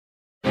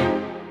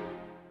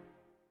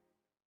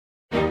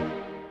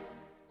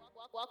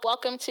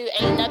Welcome to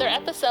another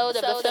episode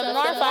of the Film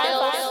Noir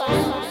Files.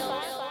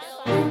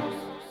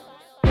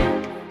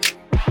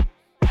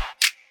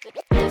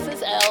 This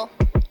is L.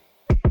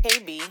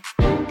 KB.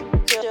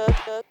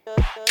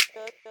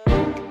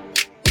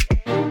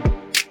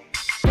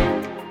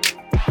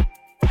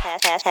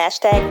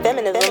 Hashtag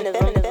feminism.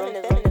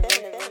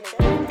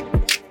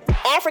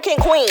 African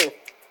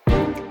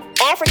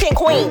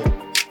queen.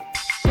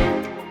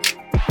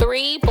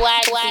 3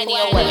 black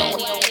female women.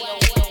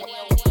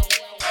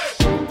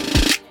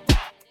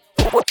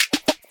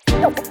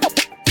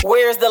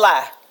 Where's the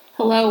lie?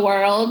 Hello,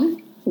 world.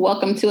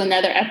 Welcome to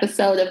another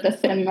episode of the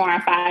Film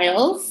Noir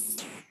Files.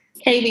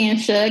 KB and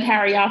Shug, how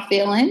are y'all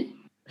feeling?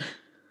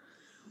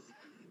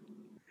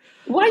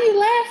 Why are you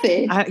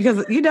laughing?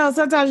 Because,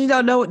 sometimes you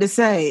don't know what to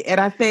say. And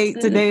I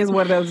think today is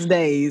one of those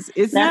days.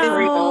 It's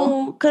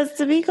No, because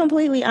to be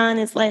completely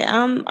honest,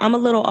 I'm a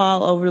little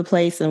all over the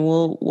place, and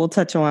we'll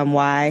touch on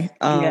why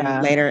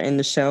later in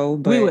the show.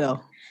 But we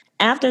will.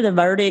 After the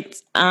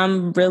verdict,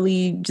 I'm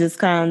really just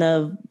kind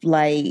of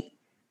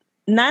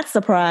not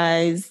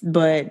surprised,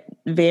 but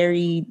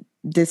very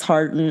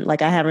disheartened.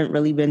 I haven't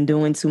really been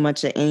doing too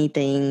much of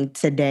anything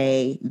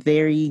today.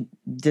 Very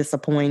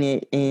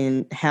disappointed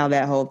in how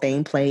that whole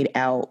thing played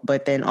out.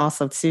 But then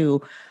also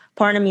too,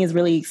 part of me is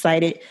really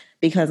excited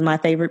because my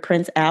favorite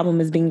Prince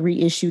album is being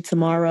reissued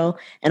tomorrow,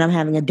 and I'm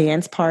having a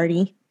dance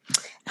party,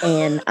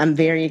 and I'm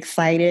very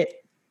excited.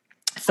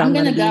 So I'm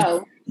gonna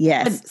go.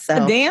 Yes.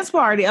 A dance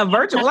party, a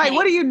virtual.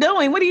 What are you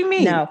doing? What do you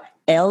mean? No.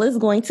 Elle is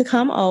going to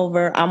come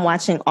over. I'm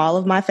watching all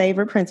of my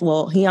favorite Prince.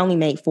 Well, he only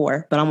made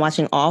 4, but I'm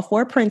watching all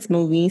 4 Prince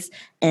movies,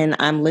 and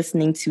I'm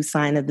listening to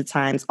Sign of the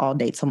Times all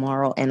day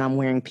tomorrow, and I'm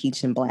wearing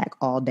peach and black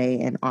all day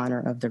in honor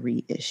of the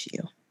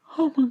reissue.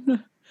 Oh my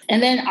God.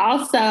 And then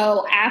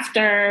also,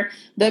 after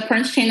the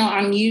Prince channel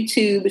on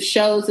YouTube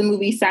shows the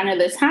movie Sign of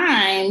the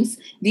Times,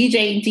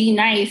 DJ D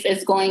Nice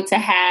is going to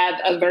have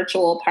a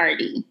virtual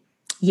party.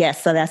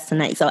 Yes, so that's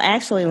tonight. So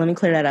actually, let me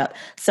clear that up.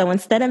 So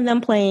instead of them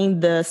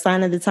playing the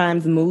Sign of the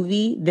Times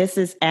movie, this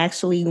is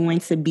actually going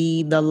to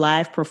be the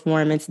live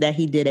performance that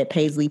he did at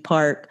Paisley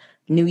Park,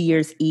 New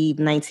Year's Eve,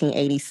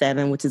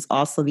 1987, which is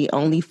also the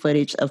only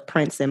footage of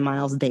Prince and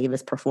Miles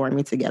Davis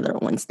performing together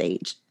on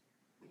stage.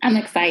 I'm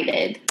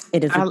excited.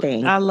 It is a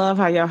thing. I love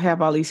how y'all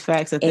have all these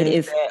facts. It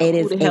is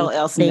who the hell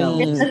else knows?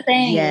 It's a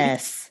thing.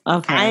 Yes.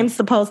 Okay. I'm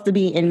supposed to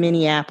be in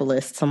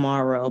Minneapolis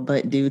tomorrow,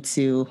 but due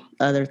to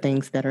other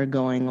things that are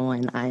going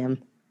on, I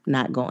am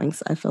not going.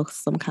 So I feel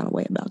some kind of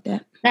way about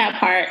that. That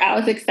part, I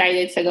was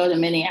excited to go to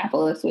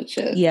Minneapolis with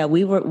you. Yeah,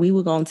 we were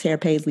going to tear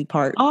Paisley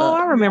Park. Oh,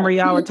 I remember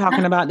y'all were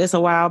talking about this a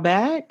while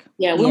back.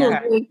 Yeah, we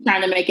were really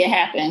trying to make it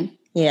happen.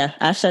 Yeah,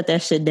 I shut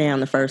that shit down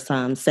the first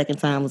time. Second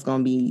time was going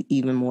to be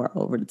even more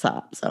over the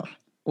top. So,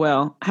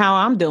 well, how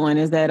I'm doing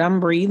is that I'm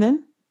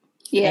breathing.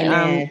 Yeah,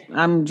 and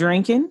I'm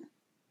drinking.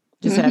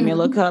 Just had me a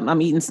little cup. I'm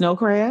eating snow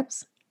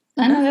crabs.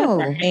 I know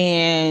that's right.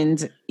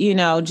 And,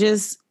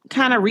 just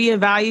kind of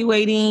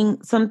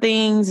reevaluating some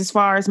things as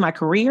far as my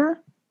career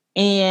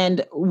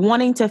and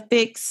wanting to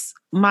fix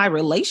my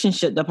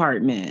relationship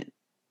department.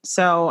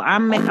 So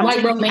I'm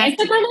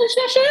romantic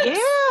relationships?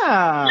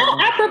 Yeah. No,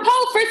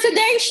 apropos for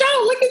today's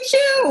show. Look at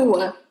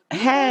you.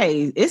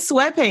 Hey, it's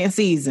sweatpants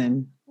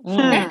season.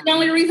 That's the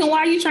only reason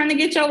why you're trying to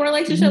get your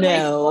relationship.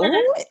 No,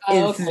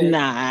 it's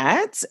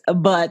not.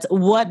 But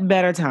what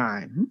better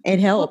time? it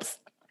helps.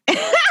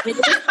 It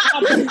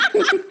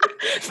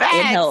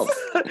helps.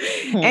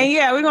 And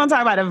yeah, we're going to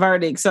talk about the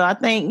verdict. So I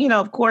think,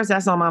 of course,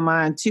 that's on my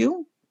mind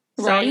too.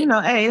 Right.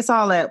 So, hey, it's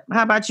all that.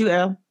 How about you,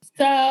 Elle?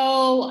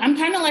 So I'm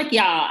kind of like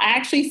y'all. I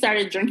actually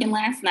started drinking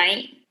last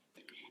night.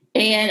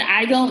 And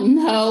I don't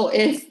know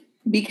if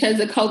because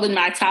of COVID,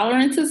 my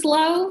tolerance is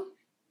low.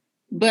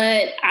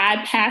 But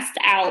I passed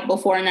out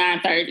before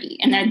 9:30,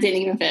 and I didn't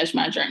even finish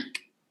my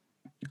drink.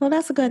 Well,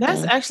 that's a good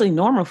That's thing. actually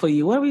normal for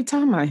you. What are we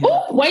talking about here?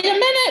 Ooh, wait a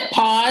minute.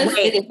 Pause.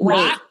 It is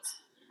not.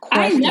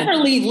 I never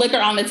leave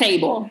liquor on the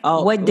table.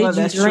 Oh, what did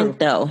you drink, true.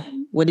 though?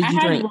 What did you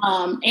drink? I had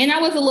rum, and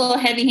I was a little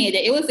heavy-handed.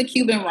 It was the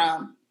Cuban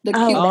rum. The that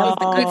was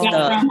the good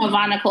stuff. From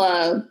Havana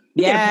Club.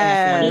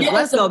 Yes,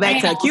 let's go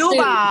back to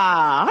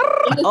Cuba.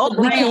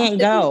 We can't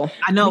go.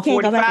 I know, We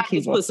can't go 45 back to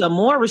Cuba. put some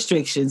more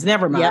restrictions.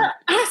 Never mind. Yep.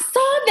 I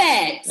saw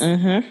that.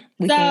 Mm-hmm.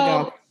 We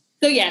can't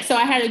go. So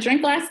I had a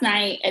drink last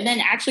night, and then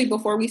actually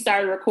before we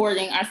started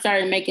recording, I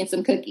started making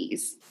some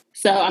cookies.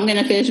 So I'm going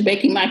to finish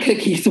baking my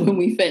cookies when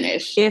we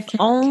finish. If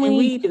only we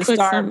we could put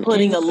start some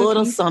putting in a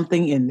little cookies?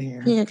 something in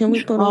there. Yeah, can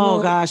we put a Oh,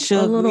 little... gosh,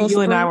 Shug, you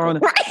and I were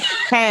on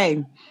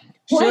Hey,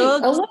 Wait,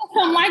 Shug. a little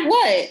something like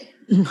what?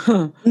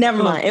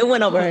 Never mind. It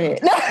went over her head.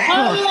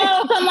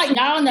 Oh, no, something like,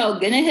 y'all know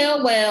Gonna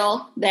Hill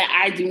well that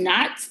I do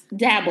not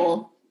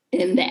dabble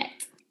in that.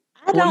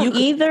 I don't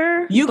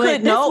either. You but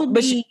could this no, would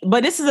but be-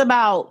 but this is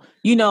about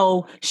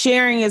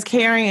sharing is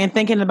caring and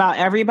thinking about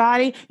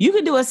everybody. You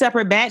can do a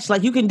separate batch,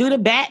 like you can do the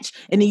batch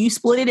and then you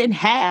split it in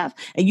half,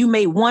 and you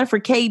made one for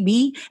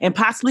KB and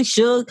possibly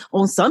Shug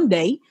on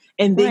Sunday,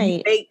 and then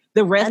you make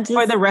the rest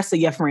for the rest of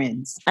your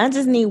friends. I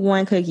just need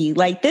one cookie.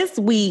 Like this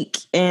week,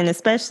 and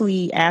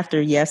especially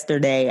after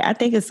yesterday, I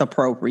think it's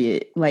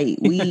appropriate. Like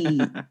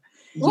we.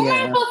 Where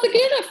am I supposed to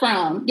get it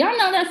from? Y'all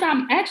know that's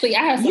actually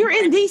I have. You're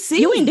in DC.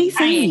 You in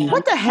DC?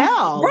 What the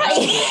hell?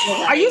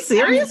 Right? Are you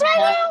serious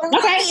right now?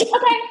 Okay.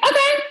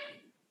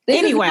 This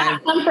anyway, is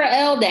not fun for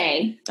L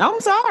Day.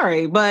 I'm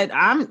sorry, but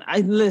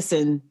I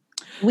listen.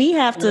 We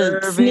have to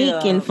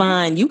sneak and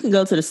find. You can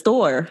go to the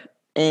store,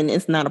 and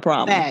it's not a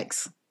problem.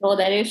 Facts. Well,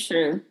 that is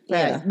true.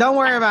 Yeah. Don't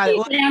worry about it. I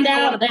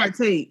want to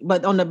partake,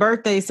 but on the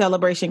birthday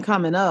celebration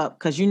coming up,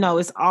 because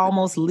it's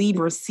almost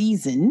Libra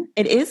season.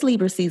 It is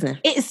Libra season.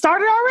 It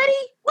started already?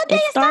 What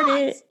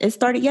day It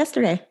started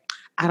yesterday.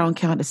 I don't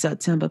count the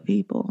September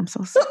people. I'm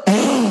so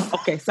sorry.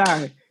 Okay,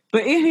 sorry.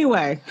 But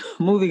anyway,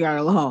 moving right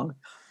along.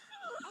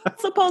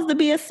 It's supposed to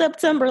be a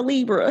September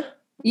Libra.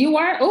 You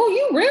are? Oh,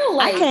 you real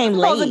late. I came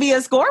late. Supposed to be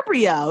a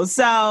Scorpio,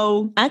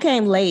 so I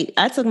came late.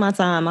 I took my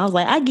time. I was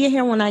like, I get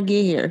here when I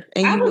get here,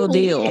 and you will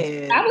deal.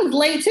 I was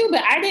late too,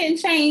 but I didn't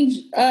change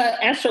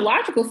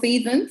astrological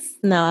seasons.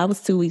 No, I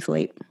was 2 weeks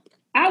late.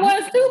 I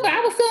was too, but I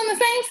was still in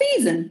the same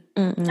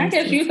season. I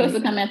guess you're supposed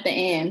to come at the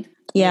end.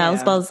 Yeah,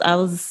 I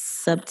was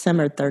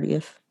September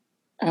 30th.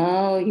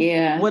 Oh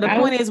yeah. Well, the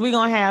point is, we're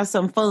gonna have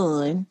some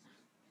fun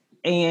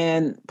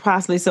and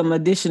possibly some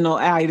additional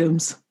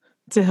items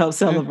to help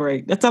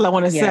celebrate. That's all I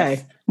want to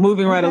say.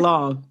 Moving right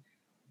along.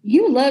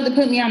 You love to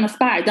put me on the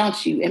spot,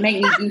 don't you? And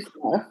make me do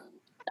stuff.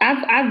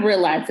 I've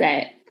realized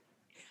that.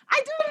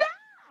 I do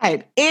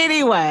not.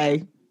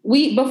 Anyway,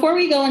 before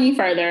we go any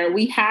further,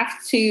 we have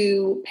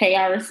to pay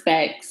our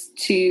respects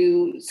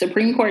to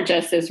Supreme Court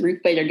Justice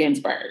Ruth Bader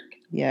Ginsburg.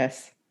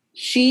 Yes.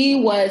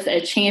 She was a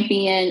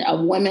champion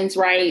of women's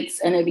rights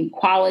and of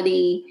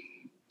equality.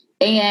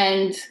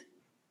 And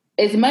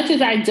as much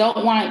as I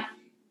don't want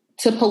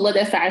to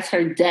politicize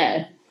her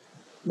death,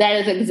 that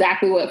is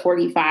exactly what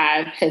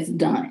 45 has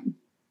done.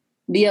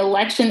 The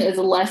election is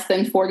less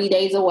than 40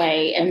 days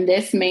away, and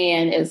this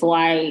man is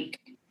like,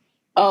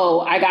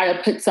 oh, I got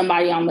to put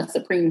somebody on the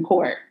Supreme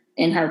Court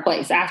in her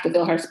place. I have to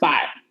fill her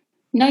spot.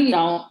 No, you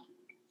don't.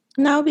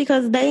 No,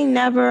 because they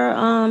never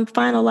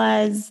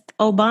finalized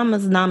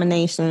Obama's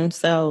nomination.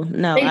 So,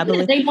 no, I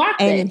believe they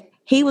blocked it.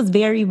 He was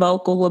very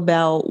vocal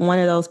about one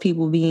of those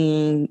people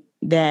being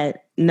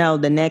that, no,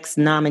 the next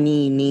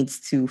nominee needs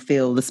to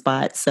fill the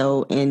spot.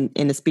 So in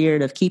the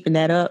spirit of keeping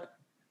that up,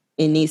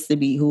 it needs to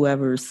be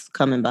whoever's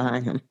coming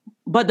behind him.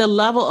 But the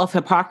level of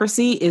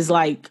hypocrisy is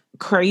like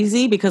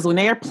crazy, because when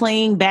they're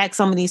playing back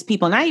some of these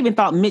people, and I even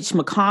thought Mitch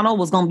McConnell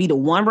was going to be the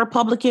one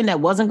Republican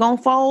that wasn't going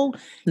to fold.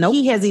 Nope.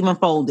 He has even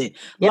folded.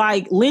 Yep.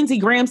 Like Lindsey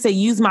Graham said,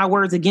 use my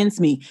words against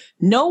me.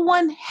 No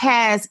one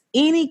has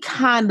any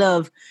kind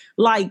of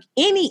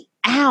any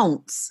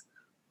ounce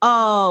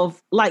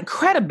of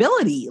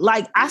credibility.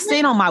 Like I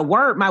stand on my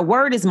word. My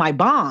word is my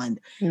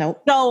bond.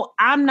 Nope. So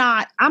I'm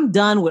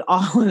done with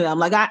all of them.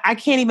 Like I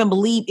can't even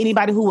believe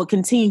anybody who would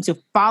continue to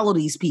follow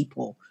these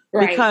people,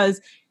 because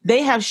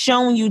they have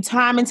shown you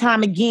time and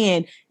time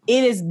again,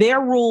 it is their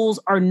rules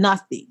or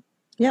nothing.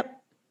 Yep.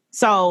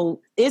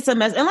 So it's a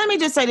mess. And let me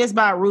just say this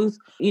about Ruth,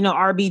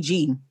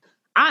 RBG.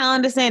 I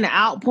understand the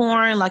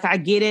outpouring. Like I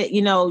get it.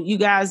 You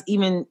guys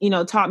even,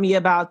 taught me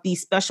about the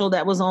special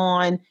that was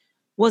on.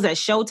 Was that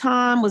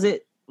Showtime? Was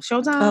it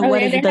Showtime?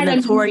 What is it? The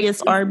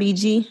Notorious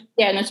RBG?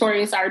 Yeah,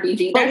 Notorious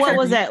RBG. But what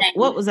was that?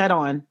 What was that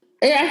on?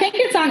 I think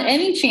it's on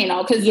any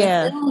channel, because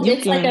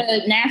it's like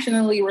a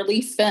nationally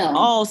released film.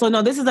 Oh, so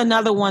no, this is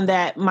another one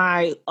that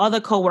my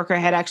other coworker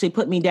had actually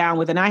put me down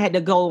with, and I had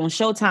to go on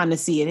Showtime to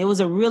see it. It was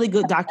a really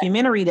good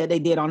documentary that they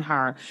did on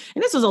her.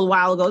 And this was a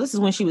while ago. This is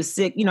when she was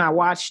sick. I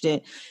watched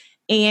it.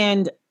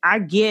 And I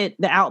get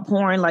the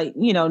outpouring,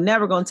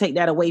 never going to take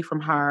that away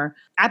from her.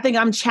 I think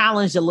I'm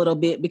challenged a little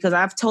bit, because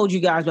I've told you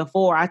guys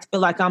before, I feel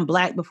like I'm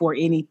Black before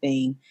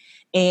anything.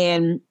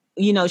 And,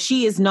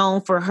 she is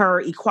known for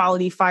her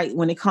equality fight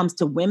when it comes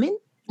to women.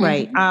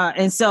 Right.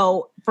 And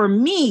so for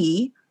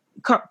me,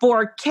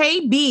 for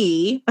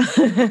KB,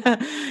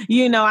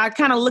 I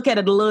kind of look at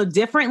it a little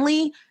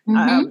differently.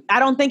 Mm-hmm. I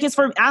don't think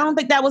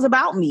that was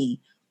about me.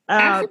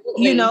 And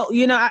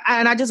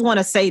I just want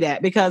to say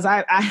that, because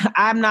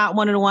I'm not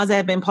one of the ones that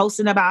have been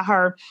posting about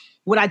her.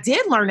 What I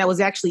did learn that was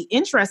actually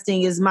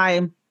interesting is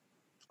my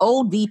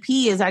old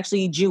VP is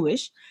actually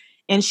Jewish,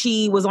 and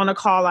she was on a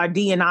call, our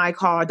D&I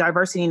call, our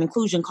diversity and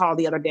inclusion call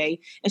the other day.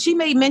 And she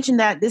made mention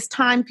that this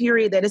time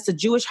period, that it's a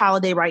Jewish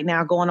holiday right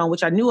now going on,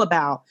 which I knew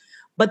about.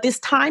 But this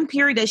time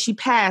period that she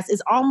passed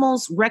is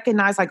almost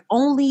recognized, like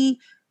only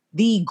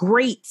the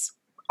greats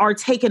are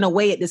taken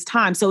away at this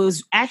time. So it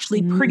was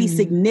actually pretty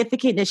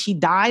significant that she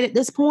died at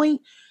this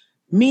point,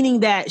 meaning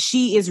that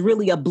she is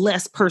really a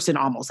blessed person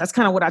almost. That's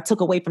kind of what I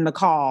took away from the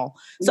call.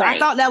 So I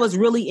thought that was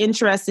really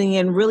interesting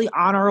and really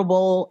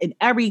honorable and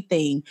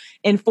everything.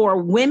 And for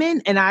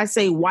women, and I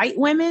say white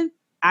women,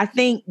 I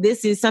think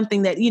this is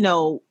something that,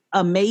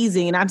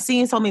 amazing. And I'm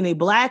seeing so many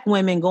Black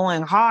women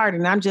going hard,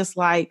 and I'm just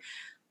like,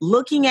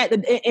 looking at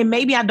and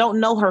maybe I don't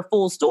know her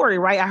full story,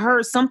 right? I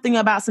heard something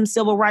about some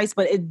civil rights,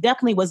 but it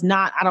definitely was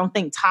not, I don't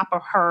think, top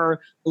of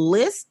her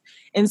list.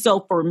 And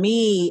so for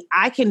me,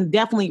 I can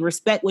definitely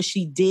respect what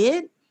she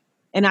did.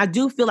 And I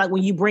do feel like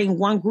when you bring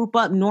one group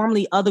up,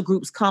 normally other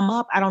groups come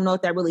up. I don't know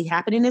if that really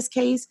happened in this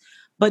case,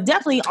 but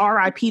definitely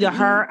RIP to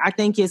her. I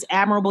think it's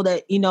admirable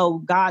that,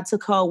 God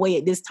took her away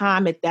at this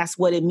time, if that's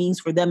what it means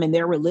for them and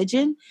their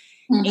religion.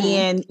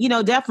 Mm-hmm.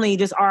 And, definitely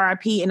just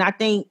RIP. And I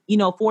think,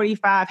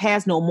 45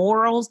 has no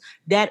morals.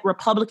 That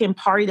Republican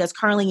Party that's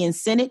currently in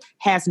Senate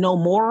has no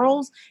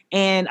morals.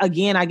 And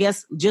again, I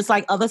guess just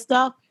like other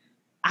stuff,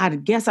 I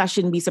guess I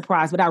shouldn't be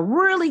surprised, but I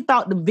really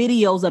thought the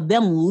videos of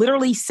them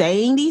literally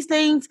saying these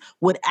things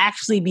would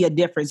actually be a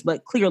difference,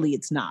 but clearly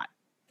it's not.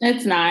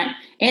 It's not.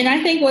 And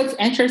I think what's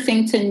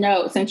interesting to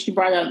note, since you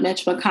brought up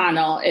Mitch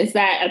McConnell, is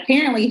that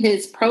apparently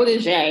his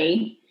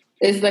protege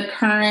is the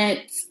current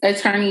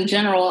Attorney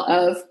General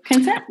of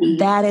Kentucky.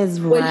 That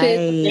is right. Which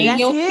is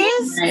Daniel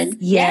Cameron.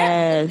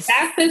 Yes.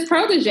 That's his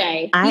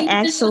protege. I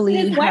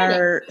actually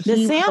heard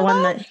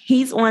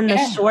he's on the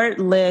short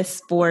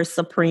list for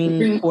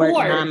Supreme Court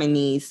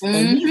nominees.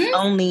 Mm-hmm.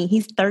 And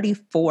he's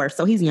 34,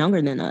 so he's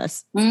younger than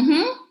us.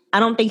 Mm-hmm. I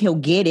don't think he'll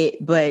get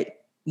it, but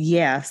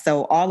yeah,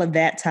 so all of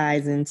that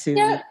ties into...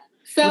 Yeah.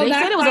 So they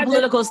said it was a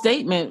political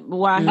statement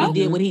why he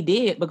did what he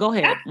did, but go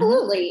ahead.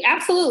 Absolutely.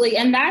 Absolutely.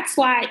 And that's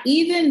why,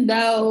 even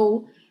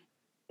though,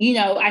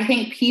 I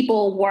think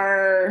people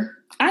were,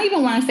 I don't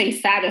even want to say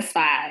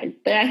satisfied,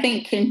 but I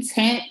think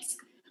content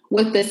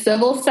with the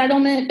civil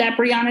settlement that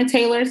Breonna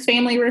Taylor's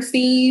family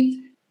received,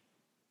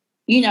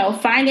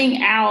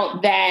 finding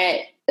out that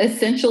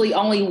essentially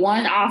only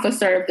one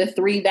officer of the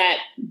three that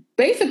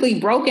basically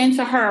broke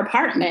into her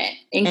apartment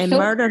and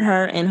murdered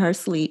her in her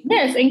sleep.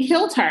 Yes, and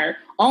killed her.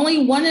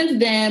 Only one of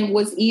them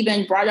was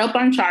even brought up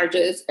on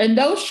charges. And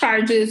those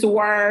charges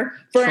were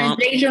for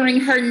endangering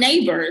her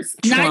neighbors,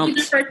 not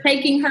even for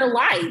taking her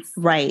life.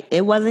 Right.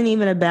 It wasn't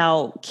even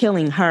about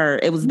killing her.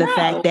 It was the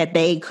fact that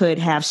they could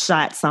have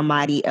shot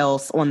somebody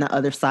else on the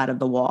other side of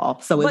the wall.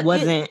 So it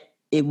wasn't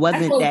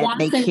that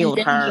they killed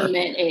her.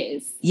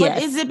 Is. Yes.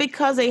 But is it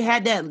because they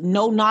had that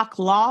no-knock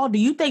law? Do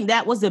you think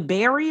that was a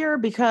barrier?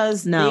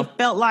 Because they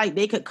felt like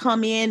they could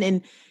come in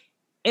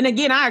and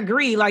again, I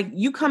agree, like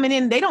you coming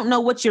in, they don't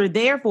know what you're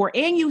there for,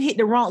 and you hit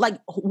the wrong,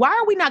 like, why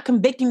are we not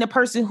convicting the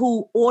person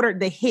who ordered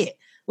the hit?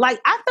 Like,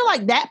 I feel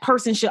like that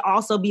person should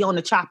also be on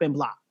the chopping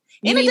block.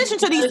 In addition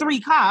to these three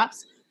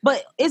cops,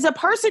 but is a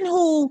person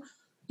who,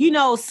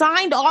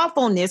 signed off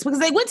on this because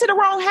they went to the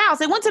wrong house.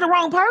 They went to the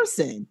wrong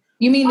person.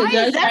 You mean the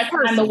judge that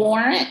signed the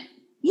warrant?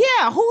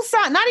 Yeah, who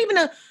signed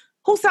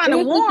the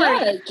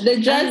warrant?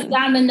 The judge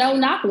signed the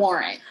no-knock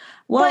warrant.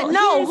 Well, but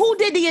no, who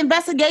did the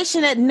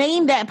investigation that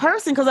named that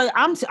person? Because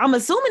I'm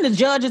assuming the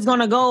judge is going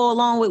to go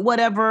along with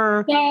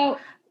whatever. So,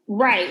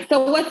 right.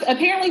 So what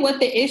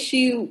the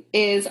issue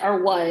is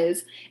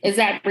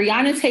that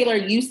Breonna Taylor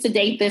used to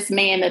date this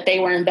man that they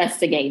were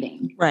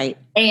investigating. Right.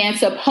 And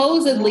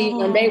supposedly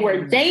when they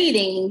were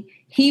dating,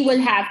 he would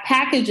have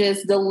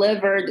packages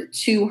delivered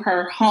to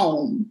her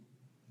home.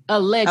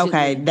 Allegedly.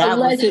 Okay, that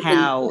was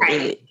how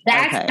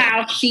That's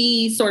how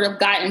she sort of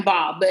got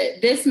involved.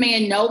 But this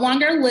man no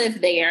longer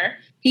lived there.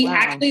 He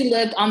actually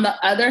lived on the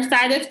other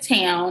side of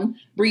town.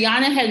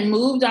 Breonna had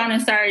moved on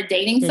and started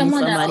dating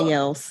somebody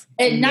else.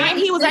 And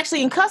he was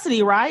actually in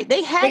custody, right?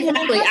 They had him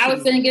in custody. I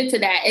was going to get to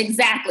that.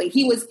 Exactly.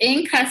 He was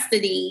in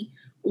custody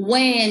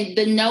when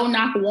the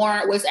no-knock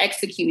warrant was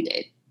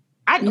executed.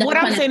 What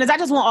I'm saying is I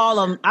just want all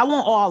of them. I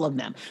want all of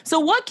them. So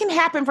what can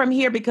happen from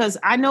here? Because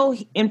I know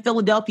in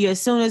Philadelphia,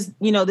 as soon as,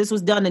 this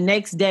was done the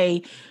next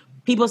day,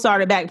 people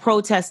started back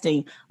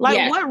protesting.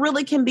 What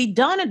really can be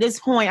done at this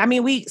point? I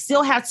mean, we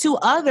still have two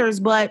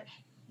others, but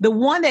the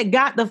one that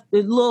got the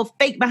little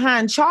fake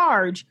behind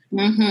charge,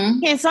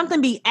 can something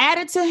be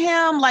added to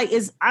him?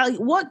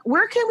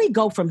 Where can we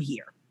go from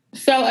here?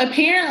 So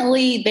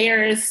apparently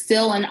there is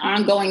still an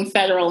ongoing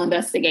federal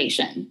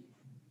investigation.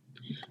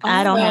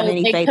 I don't have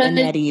any faith in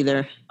that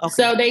either. Okay.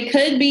 So they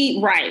could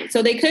be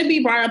So they could be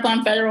brought up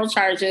on federal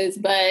charges,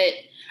 but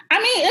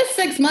I mean, it's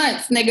 6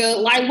 months, nigga.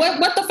 Like,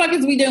 what the fuck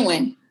is we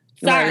doing?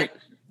 Sorry. Right.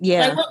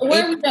 Yeah.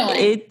 What are we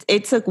doing?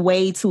 It took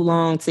way too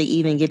long to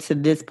even get to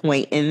this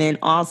point. And then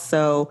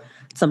also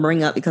to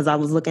bring up, because I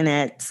was looking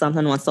at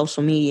something on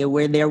social media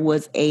where there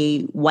was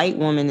a white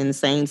woman in the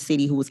same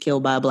city who was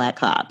killed by a black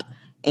cop.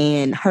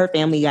 And her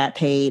family got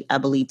paid, I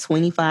believe,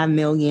 $25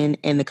 million,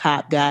 and the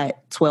cop got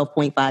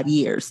 12.5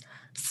 years.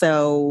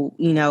 So,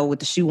 with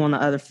the shoe on the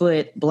other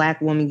foot,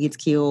 black woman gets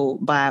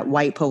killed by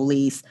white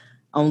police.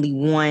 Only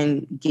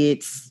one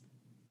gets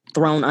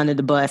thrown under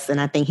the bus.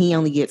 And I think he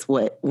only gets,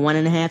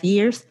 1.5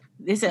 years?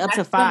 They said up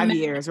to 5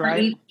 years,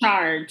 right?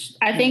 Charged.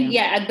 I think,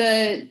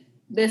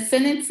 the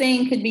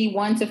sentencing could be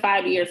 1 to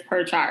 5 years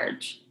per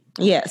charge.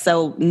 Yeah,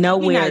 so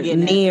nowhere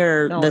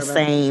near the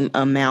same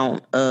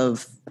amount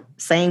of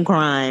same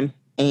crime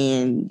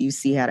and you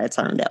see how that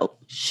turned out.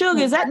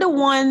 Sugar, is that the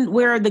one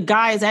where the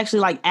guy is actually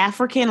like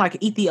African,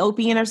 like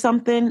Ethiopian or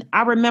something?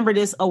 I remember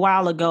this a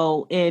while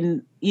ago,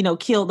 and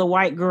killed the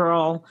white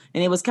girl,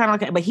 and it was kind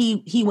of like, but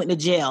he went to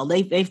jail.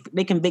 They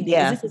convicted.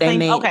 Yeah, is this the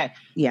same? Okay,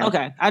 yeah,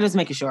 okay. I just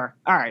making sure.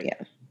 All right,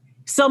 yeah.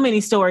 So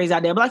many stories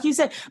out there, but like you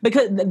said,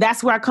 because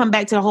that's where I come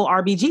back to the whole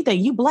RBG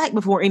thing. You black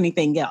before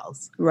anything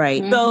else,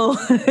 right? So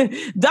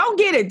don't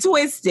get it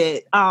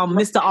twisted,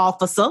 Mr.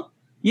 Officer.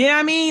 You know what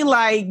I mean?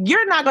 Like,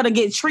 you're not going to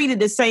get treated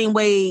the same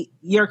way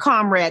your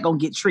comrade going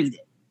to get treated.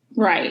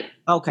 Right.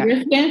 Okay.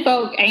 Your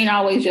kinfolk ain't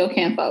always your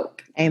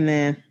kinfolk.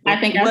 Amen. I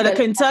think. But a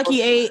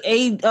Kentucky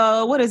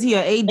what is he?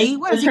 A AD?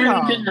 What is he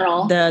called?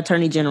 General. The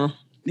Attorney General.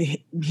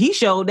 He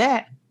showed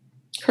that.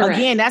 Correct.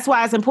 Again, that's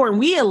why it's important.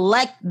 We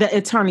elect the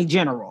Attorney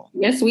General.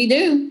 Yes, we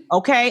do.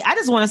 Okay. I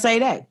just want to say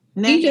that.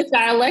 He just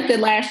got elected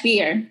last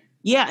year.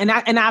 Yeah,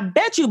 and I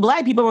bet you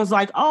black people was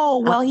like, oh,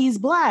 well, he's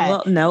black.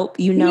 Well, nope.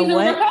 You know he's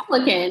what? A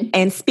Republican.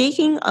 And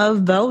speaking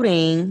of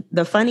voting,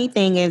 the funny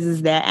thing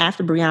is that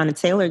after Breonna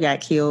Taylor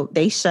got killed,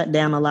 they shut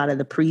down a lot of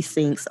the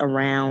precincts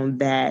around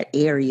that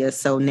area.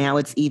 So now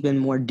it's even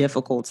more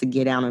difficult to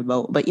get out and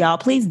vote. But y'all,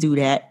 please do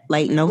that.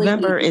 Like,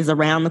 November is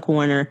around the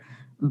corner.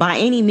 By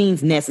any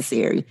means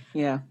necessary.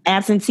 Yeah.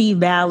 Absentee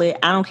ballot.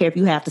 I don't care if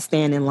you have to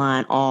stand in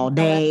line all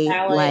day.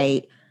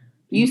 Like,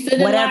 you sit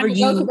in whatever line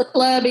to go to the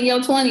club in your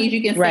 20s,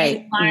 you can stand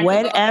in line.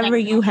 Whatever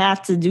you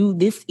have to do,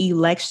 this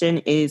election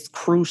is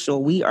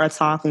crucial. We are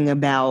talking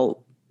about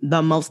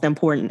the most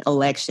important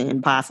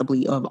election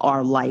possibly of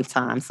our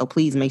lifetime. So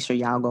please make sure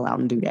y'all go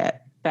out and do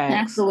that. Thanks.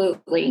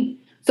 Absolutely.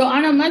 So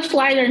on a much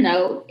lighter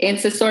note, and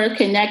to sort of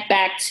connect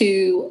back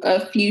to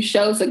a few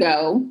shows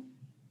ago,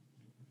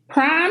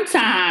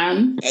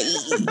 Primetime,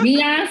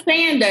 Deion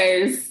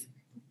Sanders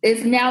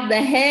is now the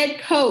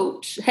head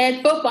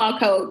football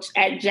coach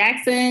at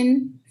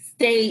Jackson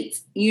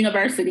State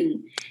University.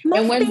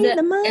 And when the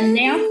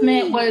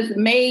announcement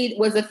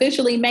was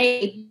officially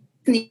made,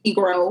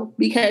 Negro,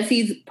 because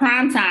he's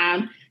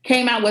Primetime,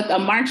 came out with a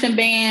marching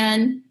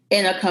band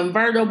in a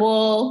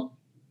convertible,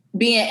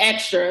 being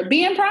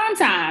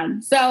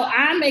Primetime. So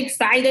I'm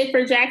excited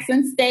for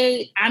Jackson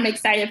State. I'm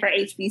excited for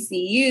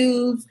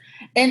HBCUs.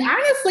 And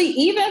honestly,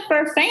 even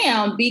for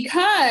FAM,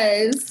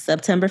 because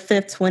September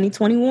 5th,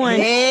 2021.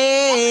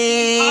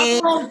 Hey.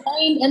 Also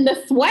in the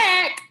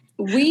SWAC,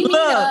 we meet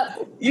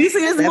up. You see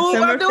this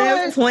move I'm doing?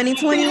 5th,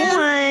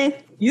 2021.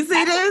 You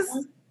see this?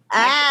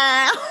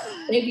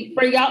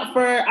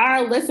 For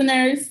our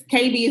listeners,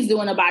 KB is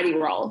doing a body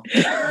roll.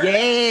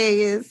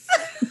 Yes.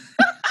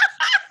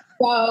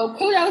 So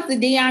kudos to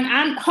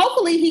Deion.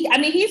 Hopefully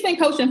he's been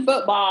coaching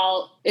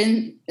football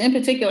in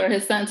particular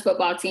his son's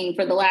football team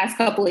for the last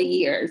couple of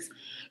years.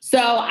 So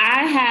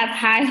I have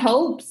high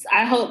hopes.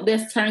 I hope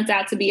this turns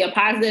out to be a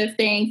positive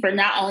thing for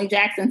not only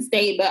Jackson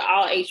State, but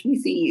all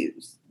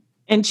HBCUs.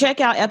 And check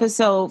out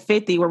episode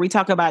 50 where we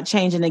talk about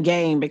changing the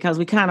game, because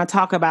we kind of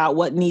talk about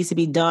what needs to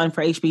be done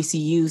for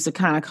HBCUs to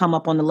kind of come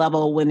up on the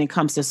level when it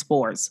comes to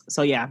sports.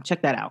 So yeah,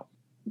 check that out.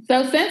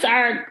 So since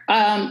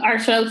our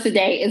show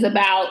today is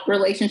about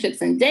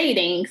relationships and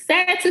dating,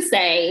 sad to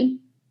say,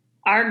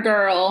 our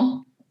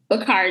girl,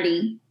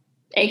 Bacardi,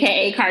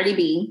 a.k.a. Cardi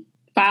B,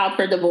 filed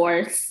for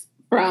divorce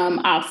from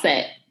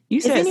Offset.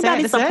 Is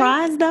anybody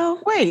surprised, though?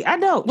 Wait, I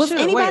don't. Was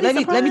anybody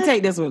surprised? Let me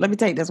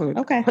take this one.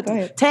 Okay, go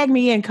ahead. Tag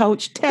me in,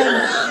 coach. Tag me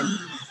in.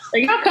 Are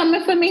y'all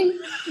coming for me?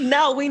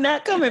 No, we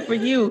not coming for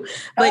you.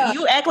 But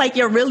you act like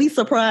you're really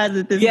surprised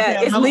at this.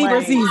 Yeah, it's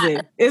Libra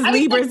season. It's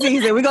Libra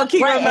season. We're going to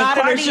keep her out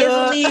of the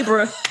show.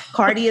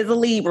 Cardi is a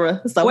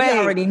Libra. So we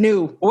already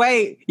knew.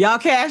 Wait, y'all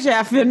cash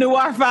out for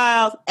Noir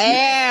Files.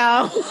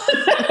 $.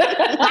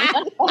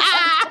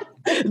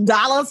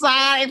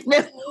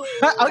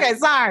 Okay,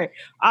 sorry.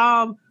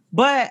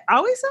 But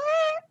are we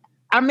sad?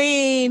 I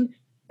mean,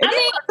 if you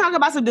want to talk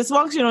about some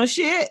dysfunctional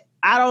shit,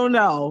 I don't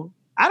know.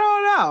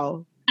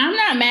 I'm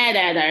not mad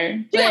at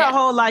her. She got a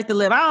whole life to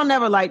live. I don't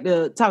never like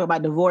to talk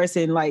about divorce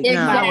and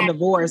filing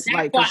divorce. That's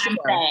like why for sure.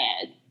 I'm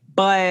sad.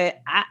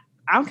 But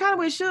I'm kind of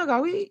with Suge.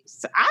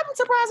 I'm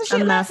surprised that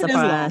she lasted this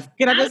long.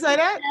 Can I just say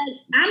that?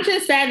 I'm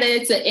just sad that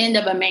it's the end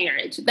of a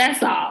marriage.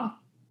 That's all.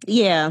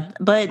 Yeah,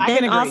 but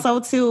then also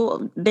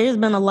too, there's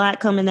been a lot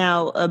coming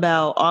out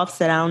about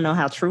Offset. I don't know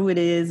how true it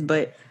is,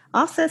 but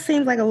Offset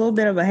seems like a little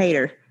bit of a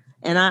hater,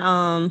 and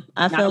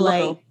I feel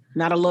like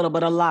not a little,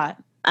 but a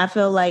lot. I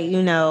feel like,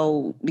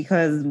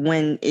 because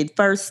when it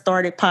first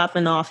started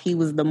popping off, he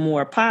was the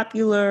more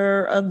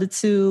popular of the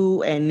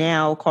two. And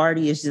now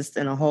Cardi is just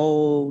in a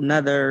whole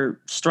nother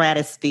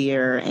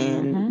stratosphere.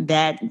 And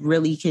that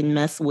really can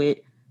mess with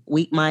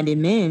weak-minded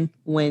men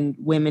when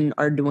women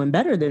are doing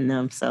better than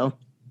them. So,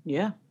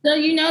 yeah. So,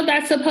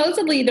 that's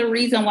supposedly the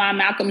reason why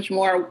Malcolm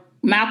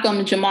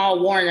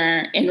Jamal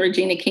Warner and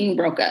Regina King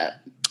broke up.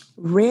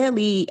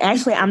 Really?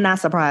 Actually, I'm not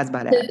surprised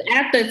by that.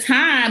 At the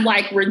time,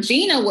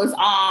 Regina was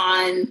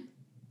on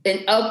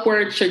an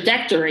upward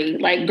trajectory.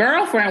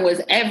 Girlfriend was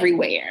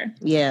everywhere.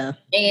 Yeah.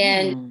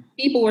 And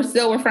people were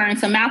still referring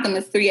to Malcolm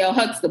as Theo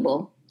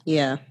Huxtable.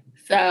 Yeah.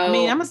 So I'm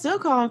going to still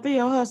call him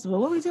Theo Huxtable.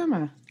 What are we talking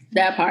about?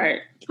 That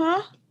part.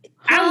 Huh?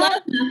 I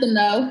love nothing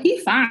though.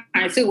 He's fine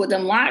too with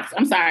them locks.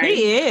 I'm sorry.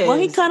 He is. Well,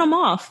 he cut them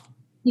off.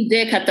 He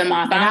did cut them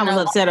off. And I was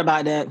upset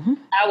about that.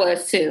 I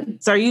was too.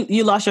 So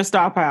you lost your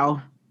star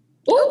power.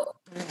 Ooh.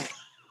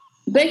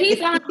 But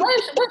he's on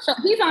what show?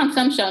 He's on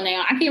some show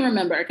now. I can't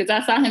remember because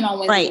I saw him on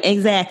Wednesday. Right,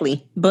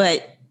 exactly.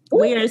 But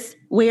where's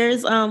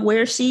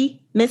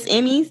she? Miss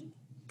Emmy?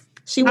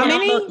 She How went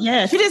many? on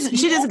yes.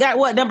 She just got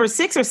what, number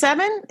 6 or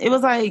 7? It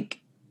was like,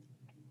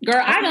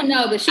 Girl, I don't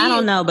know, but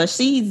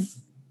she's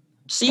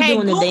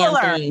doing the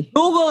damn thing.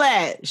 Google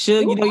that.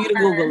 Suge, you know you're the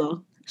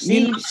Googler.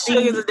 She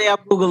is the damn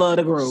Googler of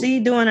the group.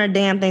 She doing her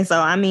damn thing. So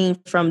I mean,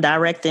 from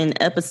directing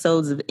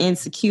episodes of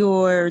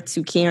Insecure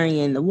to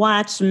carrying The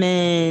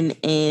Watchmen,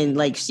 and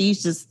like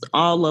she's just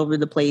all over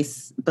the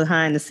place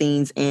behind the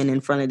scenes and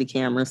in front of the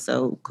camera.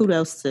 So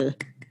kudos to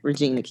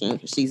Regina King.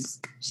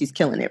 She's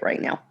killing it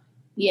right now.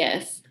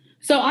 Yes.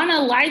 So on a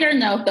lighter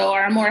note, though,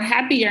 or a more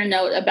happier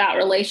note about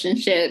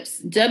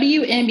relationships,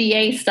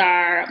 WNBA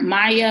star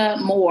Maya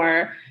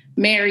Moore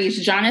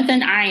marries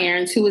Jonathan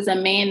Irons, who is a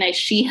man that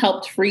she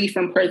helped free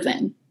from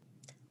prison.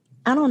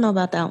 I don't know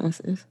about that one,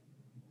 sis.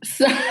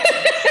 So Wait,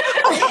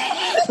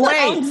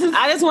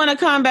 I just want to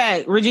come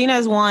back.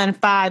 Regina's won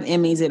 5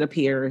 Emmys, it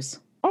appears.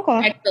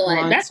 Okay.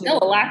 Excellent. That's still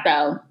a lot,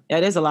 though. Yeah,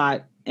 it is a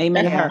lot.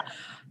 Amen to her.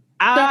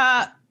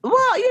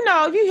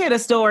 Well, if you hear the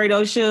story,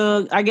 though,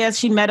 Suge, I guess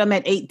she met him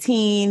at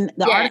 18.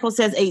 The article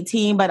says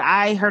 18, but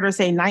I heard her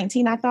say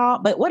 19, I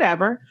thought. But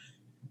whatever.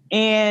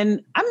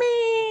 And I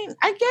mean,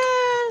 I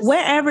guess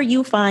wherever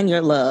you find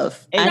your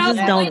love, I just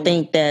Exactly. don't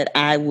think that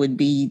I would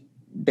be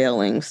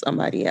bailing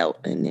somebody out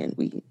and then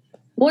we.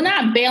 Well,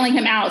 not bailing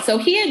him out. So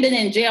he had been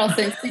in jail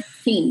since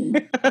 16.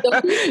 Look,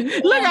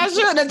 I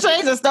should have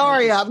changed the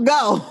story up.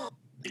 Go.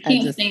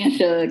 Can't stand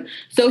Suge.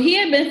 So he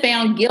had been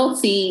found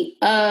guilty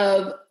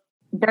of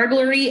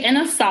burglary and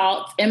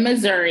assault in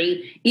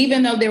Missouri,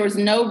 even though there was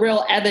no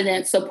real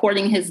evidence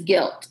supporting his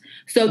guilt.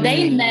 So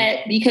they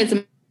met because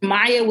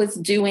Maya was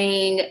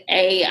doing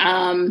a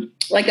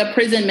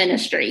prison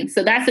ministry.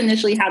 So that's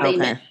initially how they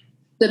met.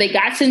 So they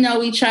got to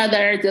know each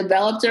other,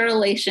 developed a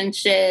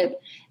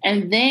relationship,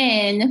 and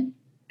then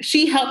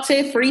she helped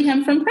to free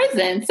him from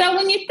prison. So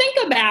when you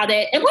think about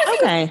it, it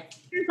wasn't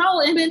years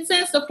old and been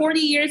sentenced to 40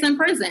 years in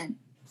prison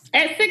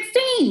at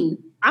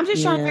 16. I'm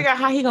just trying to figure out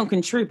how he gonna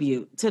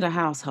contribute to the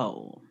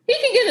household. He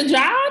can get a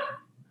job.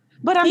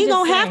 But he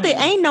gonna have to.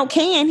 Ain't no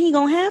can. He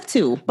gonna have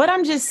to. But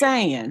I'm just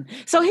saying.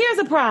 So here's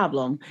a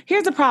problem.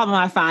 Here's a problem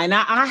I find.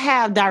 I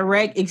have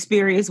direct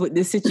experience with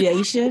this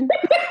situation.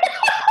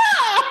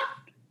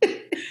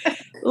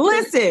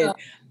 Listen.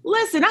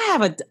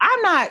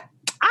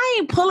 I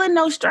ain't pulling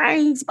no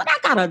strings, but I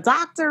got a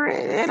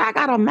doctorate and I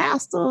got a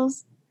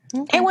master's.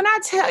 Okay. And when I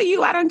tell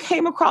you, I done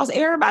came across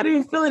everybody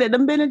in Philly that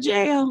done been in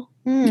jail.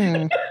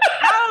 I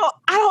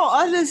don't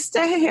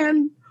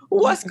understand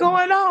what's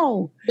going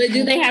on. But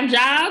do they have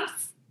jobs?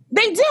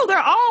 They do. They're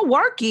all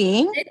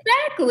working.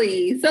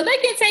 Exactly. So they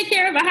can take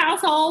care of a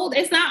household.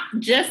 It's not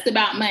just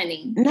about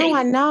money. No,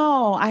 I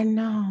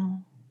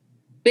know.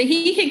 But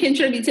he can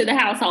contribute to the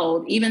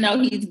household, even though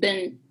he's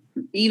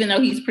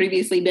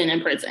previously been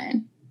in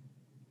prison.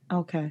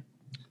 Okay.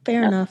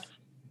 Fair enough.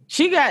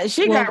 She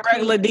got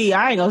regular D.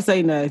 I ain't gonna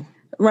say nothing.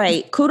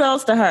 Right.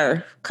 Kudos to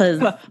her. Cause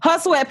her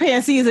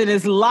sweatpants season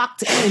is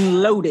locked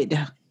and loaded.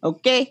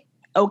 Okay?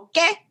 How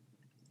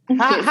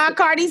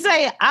Cardi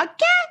say it?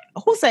 Okay.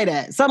 Who say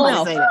that? Somebody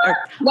say that.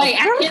 Wait,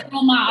 I can't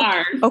roll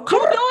my R's.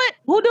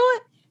 Who do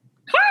it?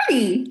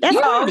 Cardi. That's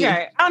Cardi.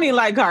 Okay. I don't even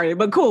like Cardi,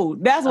 but cool.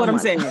 That's what I'm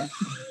saying.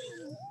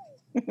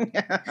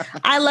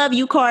 I love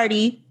you,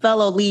 Cardi,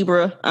 fellow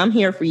Libra. I'm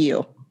here for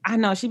you. I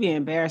know she be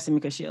embarrassing me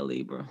because she a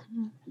Libra.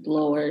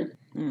 Lord.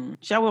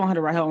 She want her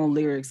to write her own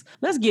lyrics.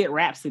 Let's get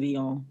Rhapsody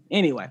on.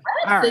 Anyway.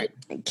 All right.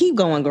 Keep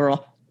going,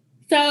 girl.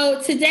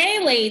 So today,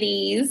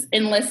 ladies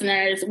and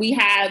listeners, we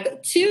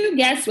have 2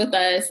 guests with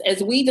us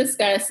as we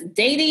discuss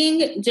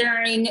dating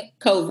during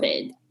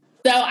COVID.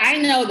 So I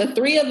know the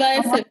 3 of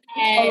us have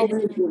had,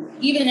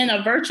 even in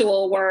a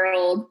virtual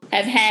world,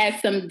 have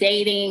had some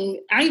dating,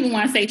 I don't even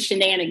want to say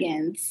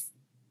shenanigans,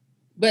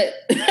 but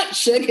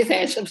Suge has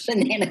had some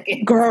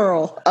shenanigans.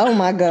 Girl, oh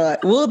my God.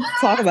 We'll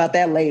talk about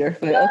that later,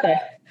 but okay.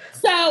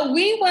 So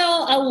we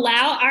will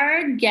allow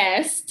our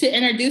guests to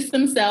introduce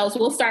themselves.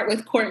 We'll start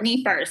with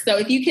Courtney first. So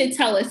if you could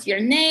tell us your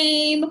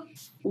name,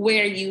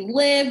 where you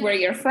live, where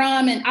you're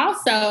from, and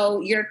also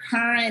your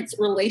current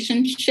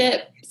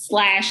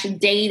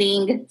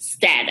relationship/dating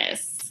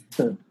status.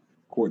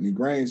 Courtney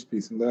Grange,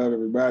 peace and love,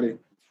 everybody.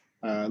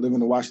 I live in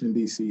the Washington,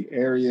 D.C.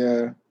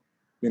 area.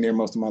 Been here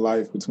most of my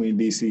life between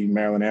D.C.,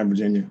 Maryland, and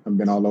Virginia. I've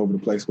been all over the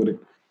place with it.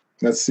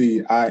 Let's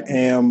see. I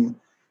am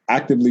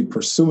actively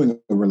pursuing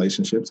a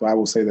relationship, so I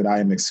will say that I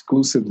am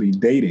exclusively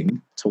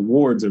dating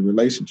towards a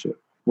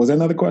relationship. Was there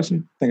another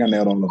question? I think I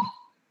nailed all of them.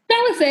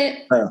 That was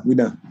it. We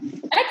done.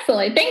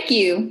 Excellent. Thank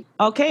you.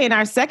 Okay, and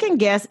our second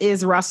guest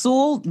is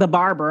Rasul the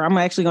Barber. I'm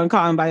actually going to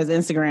call him by his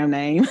Instagram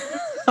name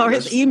or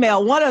his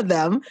email, one of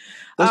them.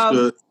 That's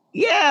good.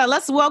 Yeah,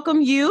 let's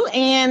welcome you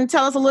and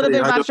tell us a little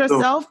bit about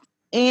yourself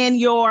and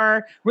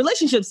your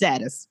relationship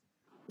status.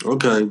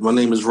 Okay, my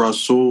name is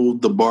Rasul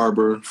the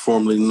Barber,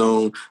 formerly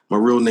known. My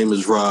real name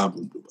is Rob.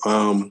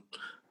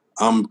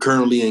 I'm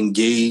currently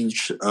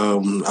engaged.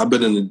 I've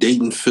been in the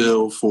dating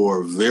field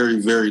for a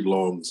very, very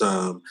long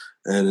time,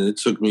 and it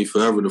took me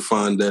forever to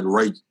find that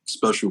right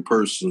special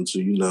person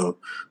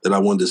that I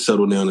wanted to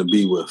settle down and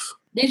be with.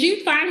 Did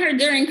you find her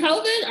during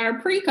COVID or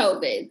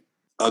pre-COVID?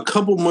 A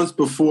couple months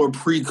before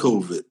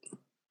pre-COVID.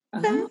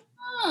 Okay.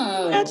 Oh.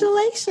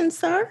 Congratulations,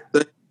 sir.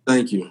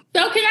 Thank you.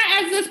 So can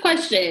I ask this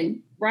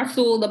question,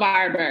 Rasul the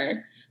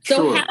Barber? So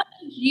Sure. how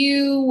did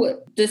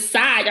you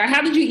decide, or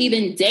how did you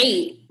even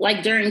date,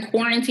 like during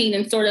quarantine,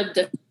 and sort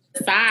of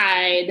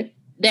decide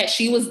that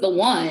she was the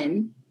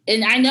one?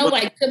 And I know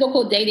like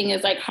typical dating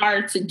is like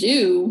hard to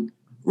do.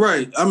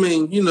 Right. I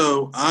mean,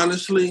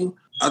 honestly,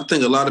 I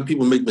think a lot of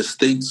people make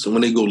mistakes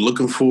when they go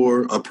looking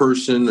for a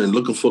person and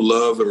looking for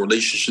love and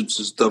relationships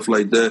and stuff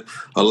like that.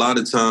 A lot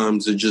of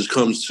times it just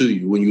comes to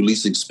you when you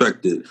least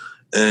expect it.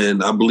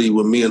 And I believe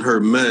when me and her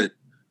met,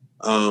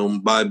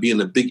 by being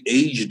a big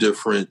age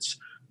difference,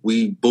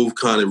 we both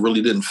kind of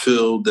really didn't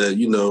feel that,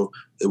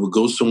 it would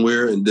go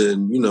somewhere. And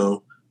then,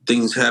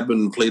 things happened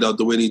and played out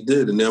the way they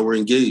did. And now we're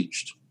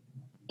engaged.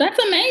 That's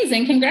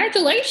amazing.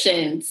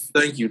 Congratulations.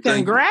 Thank you.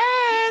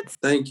 Congrats.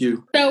 Thank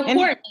you. So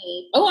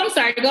Courtney, I'm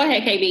sorry. Go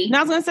ahead, KB. Now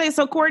I was going to say,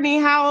 so Courtney,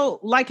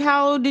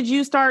 how did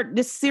you start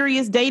this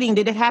serious dating?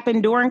 Did it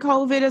happen during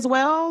COVID as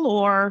well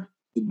or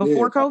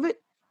before COVID?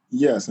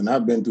 Yes, and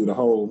I've been through the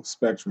whole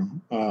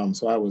spectrum.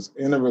 So I was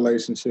in a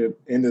relationship,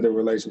 ended a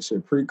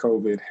relationship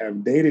pre-COVID,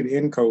 have dated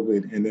in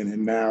COVID, and then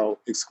am now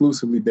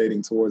exclusively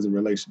dating towards a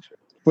relationship.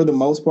 For the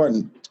most part,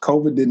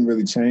 COVID didn't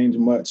really change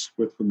much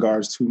with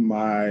regards to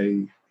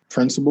my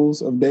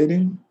principles of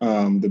dating.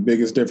 The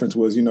biggest difference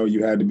was,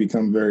 you had to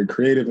become very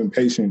creative and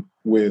patient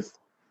with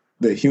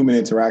the human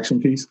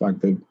interaction piece, like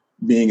the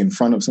being in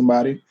front of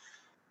somebody.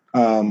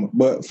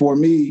 But for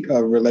me,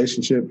 a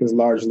relationship is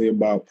largely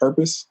about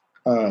purpose.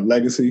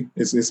 Legacy.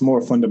 It's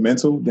more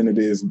fundamental than it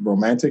is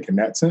romantic in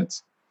that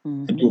sense.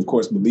 Mm-hmm. I do, of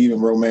course, believe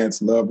in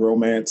romance, love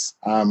romance.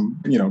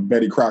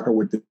 Betty Crocker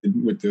with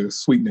the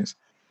sweetness,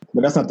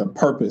 but that's not the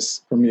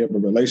purpose for me of a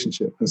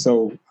relationship. And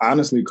so,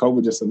 honestly,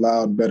 COVID just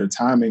allowed better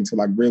timing to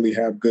like really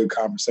have good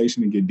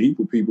conversation and get deep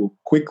with people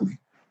quickly.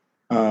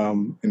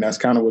 And that's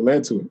kind of what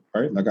led to it,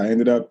 right? Like I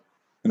ended up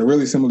in a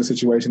really similar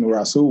situation to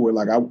Rasul, where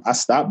like I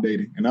stopped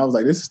dating, and I was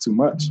like, this is too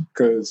much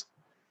because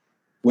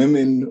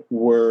women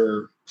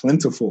were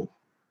plentiful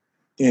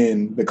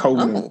in the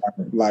COVID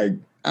environment. Like,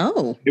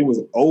 it was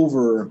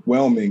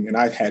overwhelming, and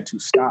I had to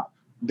stop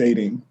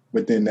dating.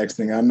 But then next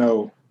thing I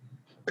know,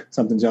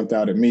 something jumped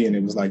out at me, and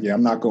it was like, yeah,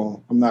 I'm not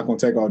going to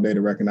take all day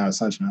to recognize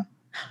sunshine.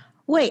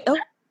 Wait,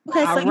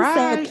 okay, so you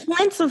said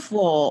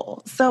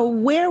plentiful. So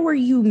where were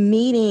you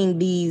meeting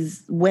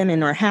these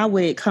women, or how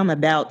would it come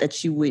about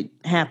that you would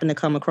happen to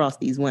come across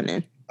these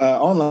women?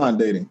 Online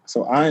dating.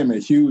 So I am a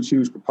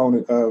huge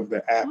proponent of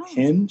the app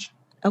Hinge.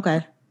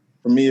 Okay.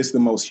 For me, it's the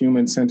most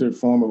human-centered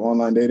form of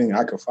online dating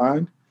I could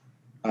find.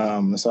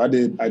 So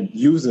I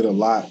used it a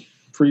lot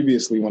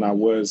previously when I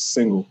was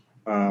single.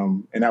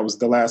 And that was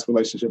the last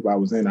relationship I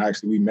was in.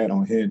 We met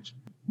on Hinge.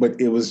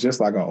 But it was just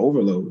like an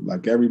overload.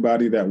 Like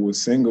everybody that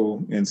was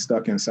single and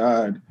stuck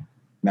inside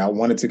now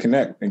wanted to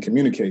connect and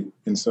communicate.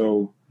 And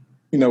so,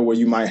 where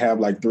you might have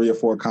like 3 or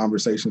 4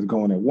 conversations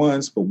going at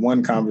once, but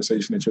one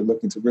conversation that you're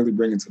looking to really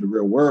bring into the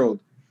real world,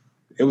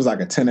 it was like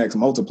a 10x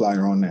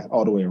multiplier on that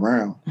all the way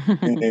around.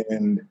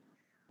 And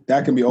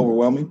that can be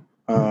overwhelming,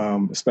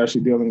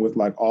 especially dealing with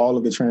like all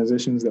of the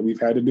transitions that we've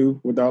had to do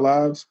with our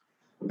lives.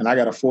 And I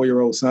got a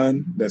 4-year-old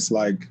son that's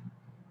like,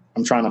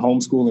 I'm trying to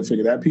homeschool and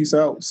figure that piece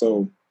out.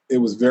 So it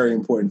was very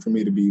important for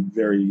me to be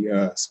very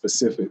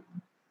specific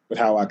with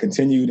how I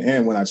continued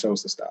and when I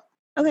chose to stop.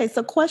 Okay,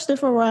 so question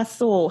for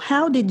Rasul.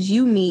 How did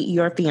you meet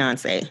your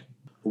fiance?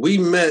 We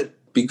met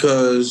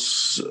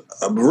because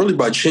really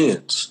by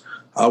chance.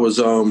 I was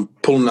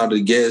pulling out of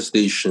the gas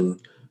station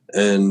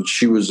and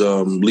she was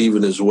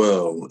leaving as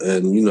well.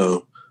 And,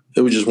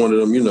 it was just one of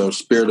them,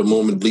 spare the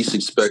moment, least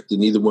expected,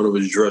 neither one of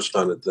us dressed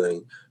kind of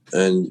thing.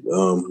 And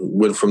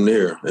went from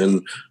there.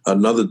 And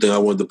another thing I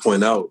wanted to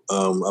point out,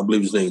 I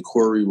believe his name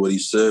Corey, what he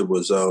said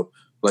was,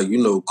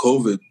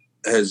 COVID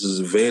has its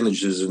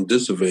advantages and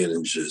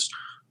disadvantages.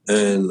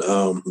 And,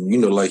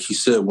 like he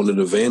said, one of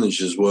the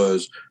advantages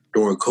was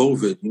during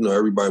COVID,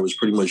 everybody was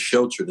pretty much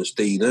sheltered and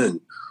stayed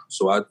in.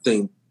 So I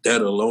think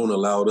that alone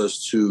allowed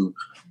us to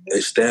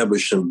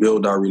establish and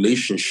build our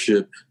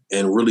relationship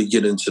and really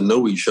getting to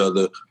know each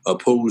other,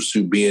 opposed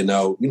to being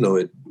out,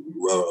 at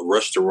a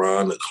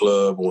restaurant, a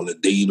club, on a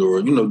date,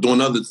 or,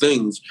 doing other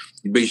things.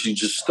 You basically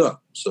just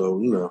stuck.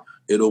 So,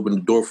 it opened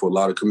the door for a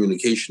lot of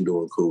communication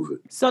during COVID.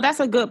 So that's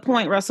a good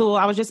point, Rasul.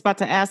 I was just about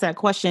to ask that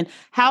question.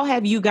 How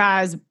have you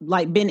guys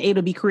been able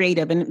to be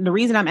creative? And the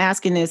reason I'm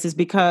asking this is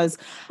because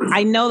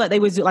I know that they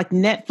was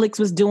Netflix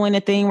was doing a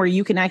thing where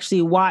you can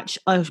actually watch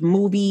a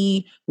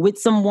movie with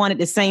someone at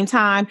the same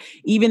time.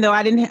 Even though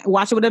I didn't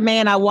watch it with a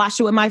man, I watched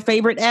it with my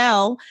favorite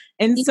Elle.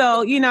 And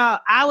so,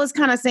 I was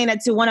kind of saying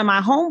that to one of my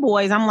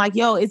homeboys. I'm like,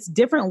 yo, it's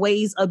different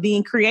ways of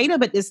being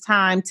creative at this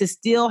time to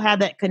still have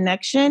that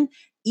connection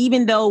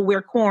even though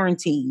we're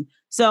quarantined.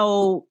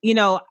 So,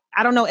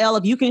 I don't know, Elle,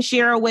 if you can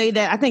share a way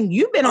that I think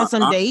you've been on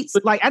some dates.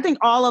 Like, I think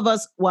all of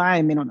us, well, I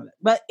ain't been on that,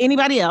 but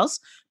anybody else,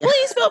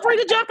 please feel free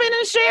to jump in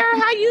and share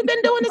how you've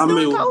been doing this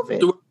during COVID.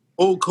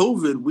 During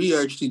COVID, we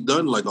actually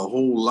done like a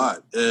whole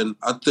lot. And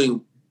I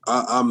think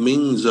our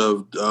means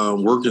of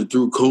working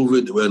through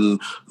COVID,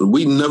 and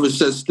we never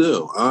sat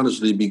still,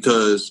 honestly,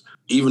 because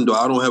even though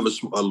I don't have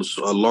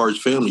a large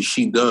family,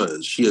 she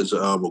does. She has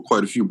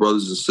quite a few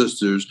brothers and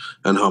sisters,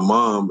 and her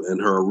mom and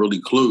her are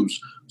really close.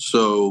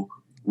 So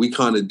we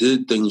kind of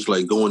did things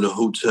like going to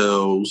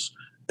hotels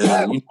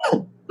and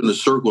in a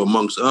circle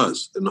amongst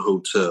us in the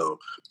hotel.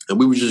 And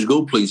we would just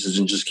go places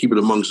and just keep it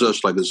amongst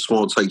us like a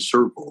small, tight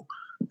circle.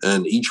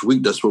 And each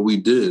week, that's what we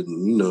did.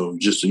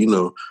 And, just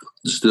to,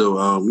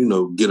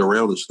 still, get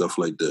around and stuff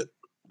like that.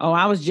 Oh,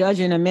 I was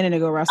judging a minute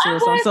ago, Russell.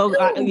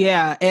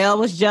 Elle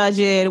was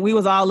judging. We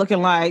was all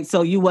looking like,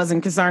 so you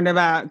wasn't concerned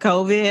about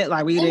COVID?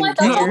 Like, we didn't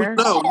care?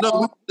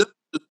 No, we were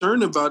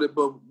concerned about it,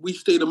 but we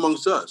stayed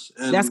amongst us.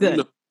 And, that's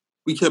good.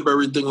 We kept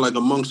everything like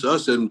amongst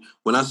us. And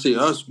when I say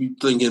us, we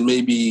thinking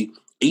maybe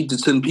 8 to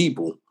 10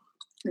 people.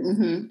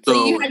 Mm-hmm.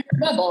 So you had your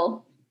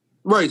bubble.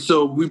 Right.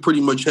 So we pretty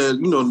much had,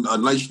 a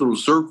nice little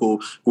circle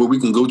where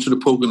we can go to the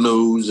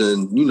Poconos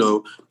and,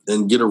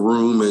 and get a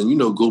room and,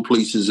 go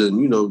places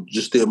and,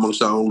 just stay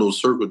amongst our own little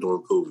circle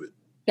during COVID.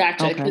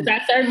 Gotcha. Because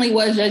I certainly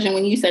was judging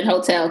when you said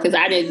hotel because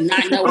I did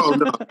not know where it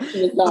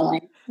was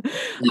going.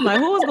 Like,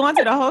 who was going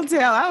to the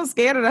hotel? I was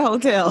scared of the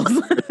hotels.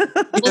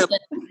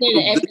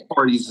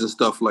 Parties and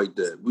stuff like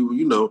that. We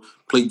would,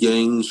 play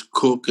games,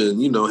 cook,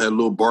 and, had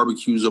little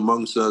barbecues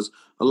amongst us,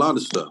 a lot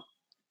of stuff.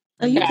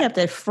 Oh, you kept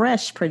it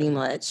fresh pretty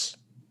much.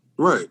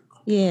 Right.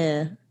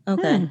 Yeah.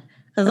 Okay.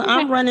 Because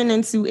I'm running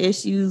into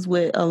issues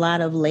with a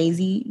lot of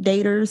lazy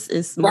daters.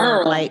 It's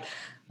more like,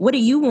 what do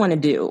you want to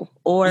do?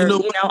 Or,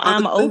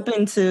 I'm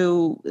open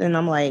to, and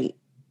I'm like,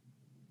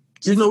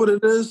 you know what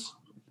it is?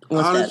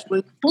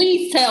 Honestly,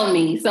 please tell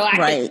me. So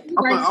I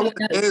want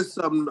to add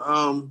something.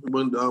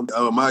 When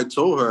I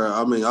told her,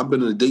 I've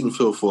been in the dating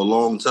field for a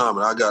long time,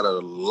 and I got a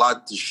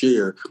lot to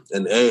share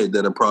and add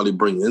that'll probably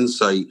bring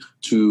insight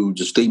to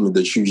the statement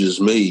that you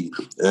just made.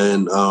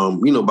 And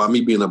by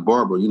me being a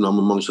barber, I'm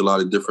amongst a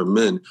lot of different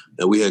men,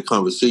 and we had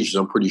conversations.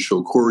 I'm pretty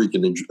sure Corey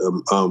can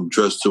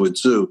address to it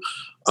too.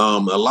 A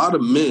lot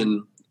of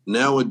men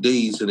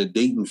nowadays in the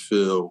dating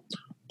field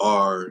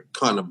are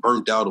kind of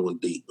burnt out on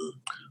dating.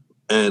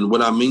 And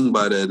what I mean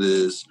by that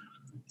is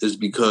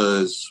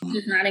because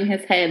he's nodding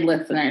his head,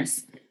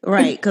 listeners.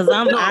 Right, because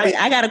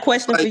I got a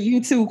question for you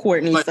too,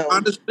 Courtney. Like,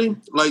 honestly,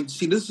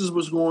 see, this is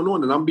what's going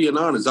on, and I'm being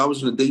honest. I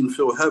was in the dating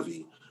field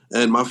heavy,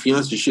 and my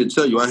fiance should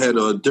tell you I had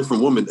a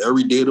different woman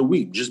every day of the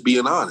week. Just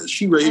being honest,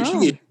 she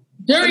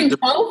during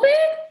COVID.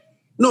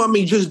 No,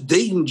 just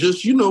dating,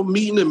 just,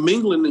 meeting and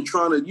mingling and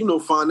trying to,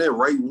 find that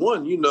right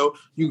one. You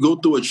go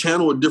through a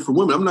channel of different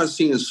women. I'm not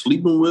saying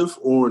sleeping with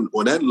on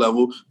that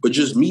level, but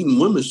just meeting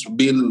women,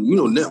 being,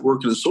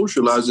 networking and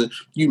socializing.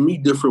 You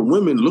meet different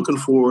women looking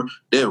for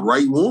that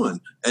right one.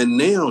 And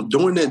now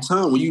during that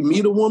time, when you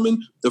meet a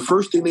woman, the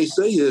first thing they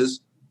say is,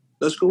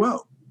 let's go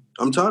out.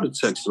 I'm tired of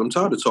texting. I'm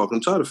tired of talking.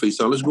 I'm tired of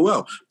FaceTime. Let's go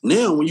out.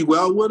 Now, when you go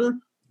out with her,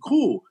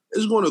 cool.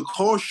 It's going to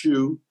cost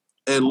you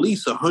at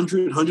least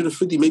 $100,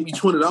 $150, maybe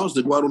 $200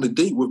 to go out on a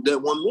date with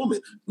that one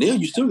woman. Now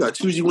you still got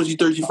Tuesday, Wednesday,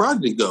 Thursday,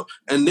 Friday to go.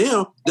 And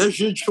now that's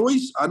your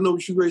choice. I know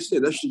what you guys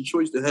said. That's your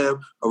choice to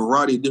have a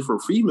variety of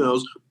different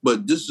females.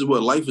 But this is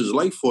what life is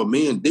like for a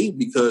man date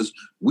because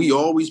we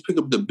always pick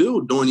up the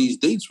bill during these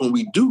dates when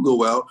we do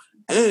go out.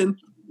 And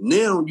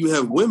now you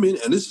have women,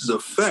 and this is a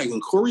fact.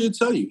 And Corey will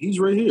tell you, he's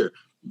right here.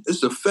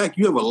 It's a fact.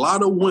 You have a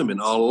lot of women,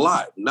 a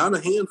lot, not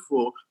a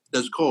handful,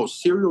 that's called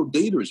serial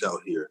daters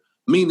out here.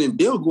 Meaning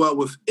they'll go out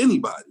with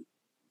anybody.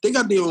 They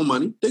got their own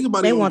money.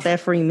 They want that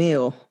free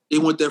meal. They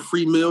want that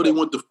free meal. They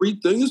want the free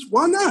things.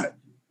 Why not?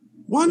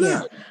 Why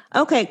not?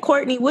 Yeah. Okay,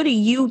 Courtney, what do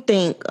you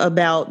think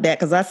about that?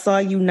 Because I saw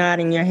you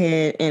nodding your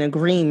head in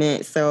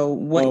agreement. So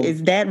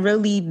is that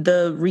really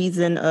the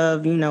reason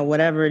of,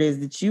 whatever it is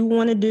that you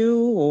want to do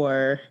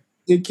or?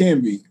 It can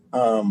be.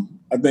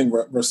 I think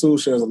Rasul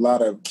shares a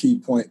lot of key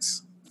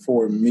points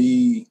for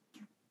me.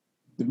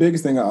 The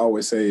biggest thing I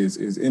always say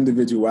is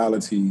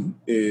individuality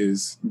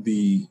is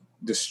the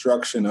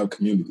destruction of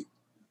community.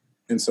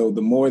 And so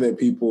the more that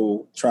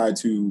people try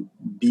to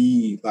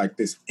be like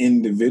this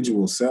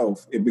individual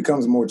self, it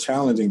becomes more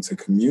challenging to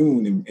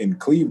commune and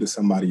cleave to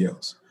somebody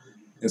else.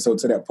 And so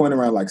to that point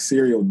around like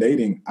serial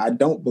dating, I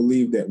don't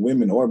believe that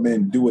women or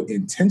men do it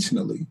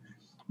intentionally,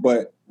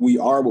 but we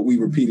are what we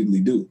repeatedly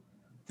do.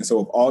 And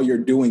so if all you're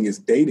doing is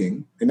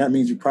dating, then that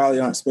means you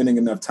probably aren't spending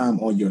enough time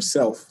on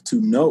yourself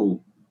to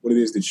know what it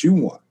is that you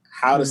want,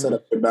 how to set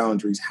up your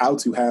boundaries, how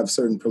to have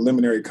certain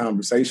preliminary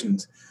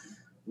conversations.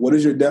 What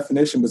is your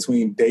definition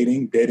between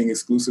dating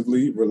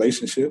exclusively,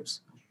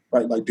 relationships,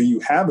 right? Like, do you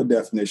have a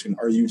definition?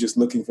 Or are you just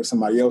looking for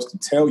somebody else to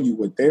tell you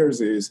what theirs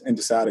is and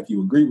decide if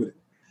you agree with it?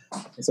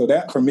 And so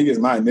that for me is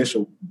my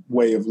initial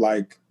way of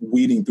like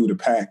weeding through the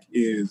pack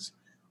is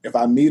if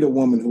I meet a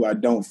woman who I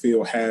don't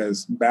feel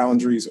has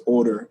boundaries,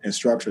 order, and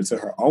structure to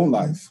her own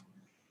life,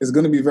 it's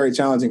going to be very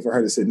challenging for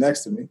her to sit next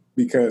to me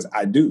because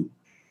I do.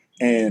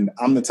 And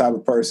I'm the type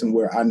of person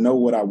where I know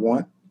what I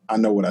want. I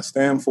know what I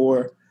stand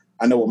for.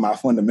 I know what my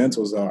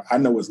fundamentals are. I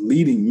know what's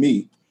leading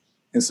me.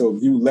 And so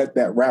if you let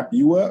that wrap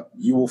you up,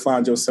 you will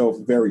find yourself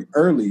very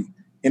early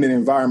in an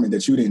environment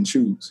that you didn't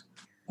choose.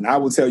 And I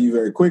will tell you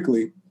very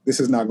quickly, this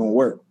is not going to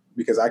work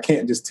because I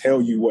can't just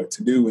tell you what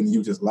to do and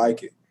you just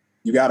like it.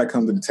 You got to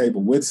come to the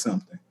table with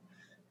something.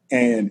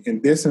 And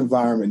in this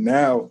environment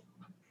now,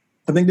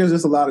 I think there's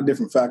just a lot of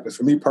different factors.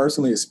 For me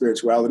personally, it's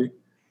spirituality.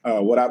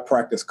 What I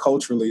practice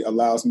culturally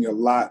allows me a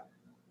lot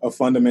of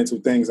fundamental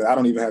things that I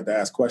don't even have to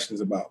ask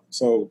questions about.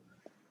 So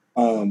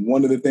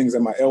one of the things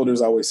that my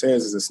elders always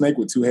says is a snake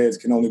with two heads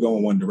can only go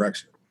in one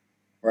direction,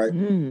 right?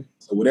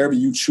 So whatever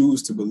you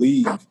choose to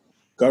believe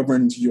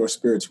governs your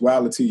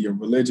spirituality, your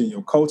religion,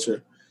 your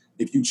culture.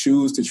 If you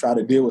choose to try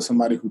to deal with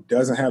somebody who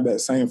doesn't have that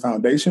same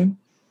foundation,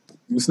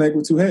 you're a snake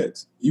with two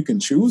heads. You can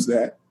choose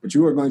that, but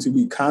you are going to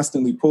be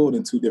constantly pulled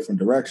in two different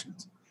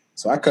directions.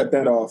 So I cut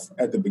that off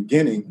at the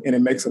beginning, and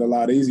it makes it a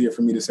lot easier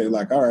for me to say,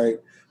 like, all right,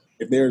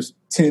 if there's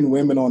 10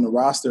 women on the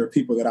roster of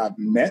people that I've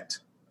met,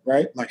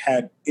 right, like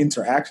had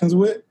interactions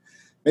with,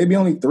 maybe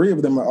only 3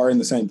 of them are in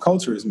the same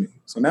culture as me.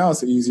 So now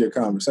it's an easier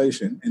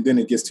conversation, and then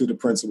it gets to the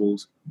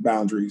principles,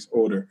 boundaries,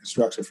 order, and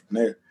structure from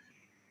there.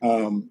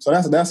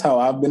 So that's how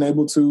I've been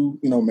able to,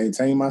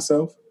 maintain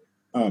myself.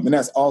 And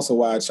that's also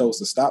why I chose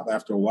to stop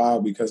after a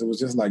while, because it was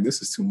just like,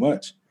 this is too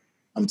much.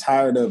 I'm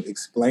tired of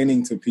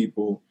explaining to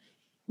people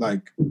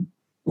like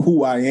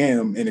who I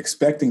am and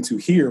expecting to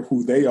hear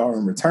who they are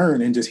in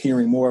return and just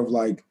hearing more of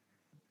like,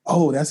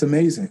 oh, that's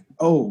amazing.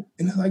 Oh,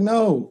 and it's like,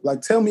 no,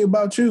 like, tell me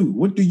about you.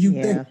 What do you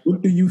think?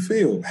 What do you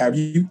feel? Have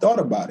you thought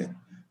about it?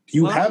 Do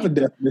you have a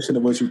definition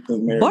of what you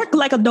think marriage? Bark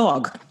like a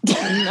dog.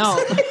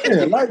 No.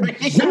 Yeah, like,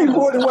 give me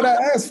more than what I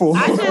asked for.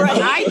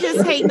 I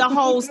just hate the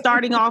whole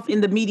starting off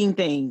in the meeting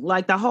thing.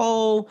 Like the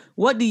whole,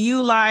 what do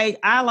you like?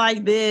 I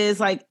like this.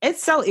 Like,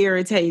 it's so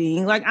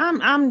irritating. Like,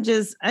 I'm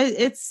just,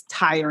 it's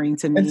tiring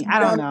to me.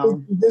 I don't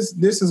know.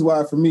 This is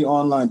why, for me,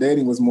 online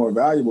dating was more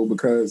valuable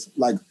because,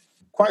 like,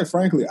 quite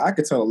frankly, I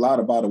could tell a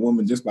lot about a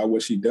woman just by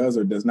what she does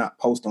or does not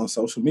post on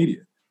social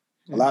media.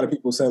 A lot of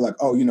people say like,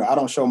 oh, I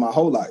don't show my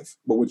whole life.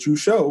 But what you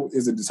show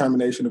is a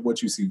determination of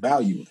what you see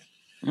value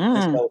in.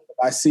 And so if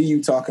I see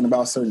you talking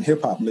about certain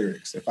hip hop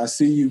lyrics, if I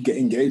see you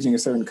engaging in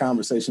certain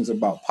conversations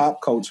about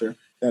pop culture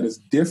that is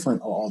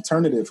different or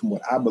alternative from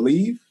what I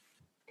believe,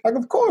 like,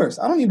 of course,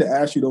 I don't need to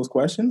ask you those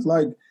questions.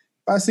 Like, if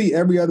I see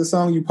every other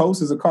song you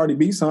post is a Cardi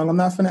B song, I'm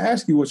not going to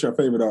ask you what's your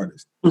favorite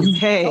artist.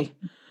 Okay.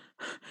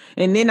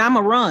 And then I'm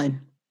going to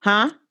run.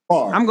 Huh?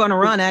 I'm going to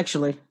run,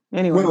 actually.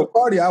 Anyway. Well,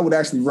 Cardi, I would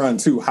actually run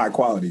too, high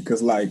quality,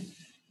 because like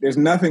there's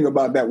nothing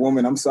about that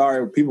woman. I'm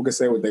sorry, people can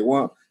say what they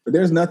want, but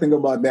there's nothing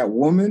about that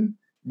woman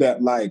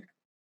that like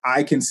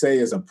I can say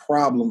is a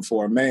problem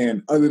for a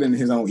man other than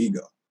his own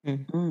ego.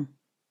 Mm-hmm.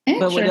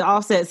 But with the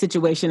Offset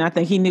situation, I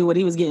think he knew what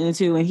he was getting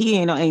into, and he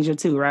ain't no angel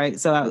too, right?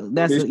 So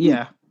that's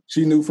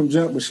She knew from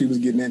jump what she was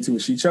getting into,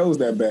 and she chose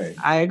that bag.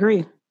 I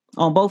agree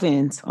on both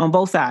ends, on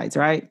both sides,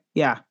 right?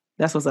 Yeah,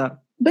 that's what's up.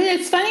 But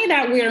it's funny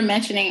that we're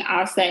mentioning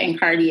Offset and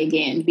Cardi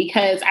again,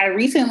 because I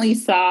recently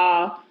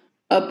saw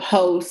a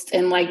post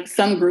in like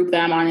some group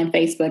that I'm on in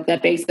Facebook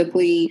that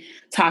basically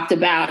talked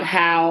about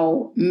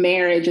how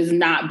marriage is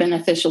not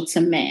beneficial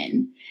to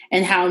men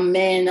and how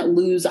men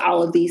lose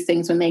all of these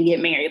things when they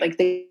get married. Like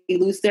they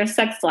lose their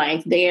sex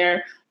life,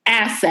 their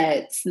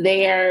assets,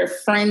 their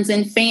friends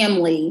and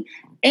family.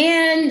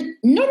 And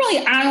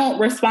normally I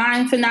don't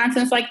respond to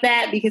nonsense like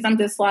that because I'm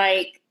just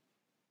like,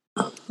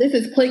 this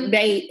is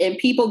clickbait and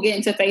people get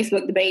into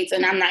Facebook debates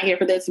and I'm not here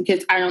for this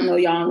because I don't know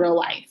y'all in real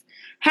life.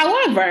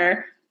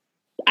 However,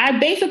 I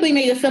basically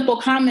made a simple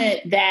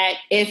comment that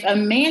if a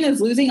man is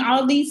losing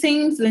all of these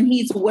things, then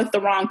he's with the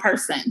wrong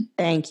person.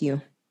 Thank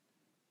you.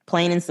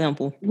 Plain and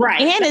simple.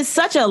 Right. And it's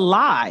such a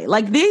lie.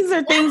 Like these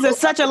are things that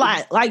such a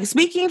lie. Like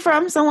speaking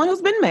from someone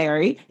who's been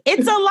married,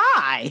 it's a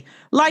lie.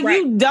 Like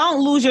you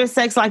don't lose your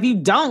sex life. You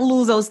don't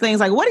lose those things.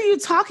 Like, what are you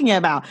talking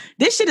about?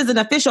 This shit is an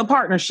official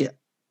partnership.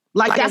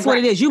 Like that's what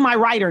it is. You my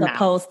writer now.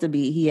 Supposed to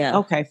be, yeah.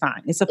 Okay,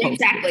 fine. It's supposed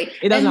to be.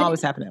 It doesn't always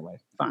happen that way.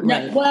 Fine.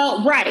 No,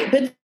 well, right.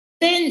 But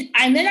then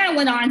I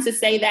went on to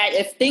say that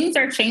if things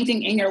are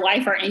changing in your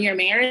life or in your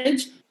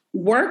marriage,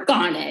 work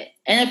on it.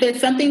 And if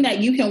it's something that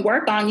you can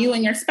work on, you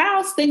and your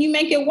spouse, then you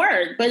make it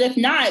work. But if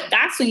not,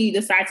 that's when you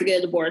decide to get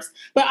a divorce.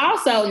 But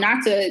also,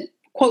 not to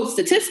quote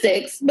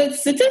statistics, but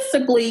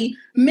statistically,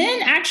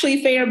 men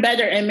actually fare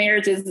better in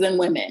marriages than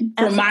women,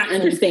 from my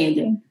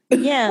understanding.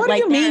 Yeah. What do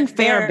you mean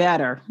fare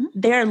better?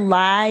 Their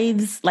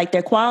lives, like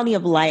their quality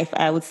of life,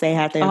 I would say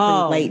have to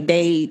improve.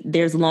 Like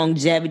there's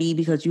longevity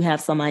because you have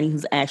somebody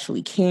who's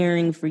actually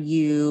caring for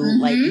you. Mm-hmm.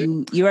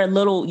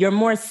 Like you're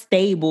more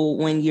stable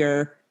when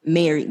you're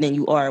married than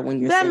you are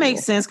when you're single.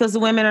 Makes sense because the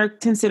women are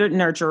considered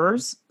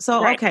nurturers.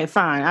 So, okay,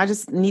 fine. I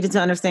just needed to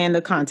understand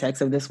the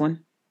context of this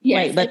one.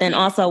 Yes. Right, but then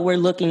also we're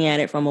looking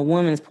at it from a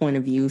woman's point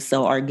of view,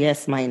 so our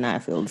guests might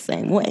not feel the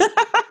same way.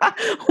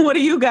 What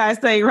do you guys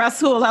think?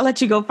 Rasul, I'll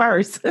let you go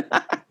first.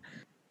 I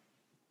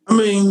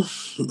mean,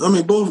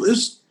 both.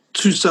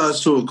 two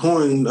sides to a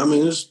coin. I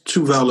mean, it's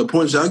two valid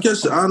points. I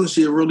guess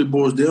honestly, it really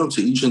boils down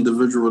to each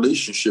individual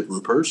relationship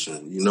in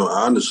person.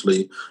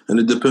 Honestly, and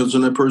it depends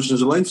on that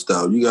person's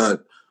lifestyle. You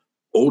got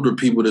older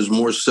people that's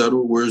more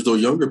settled, whereas the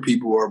younger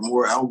people are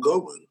more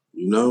outgoing.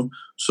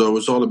 So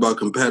it's all about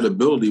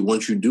compatibility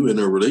once you do in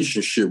a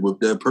relationship with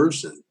that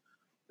person,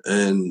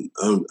 and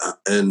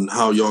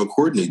how y'all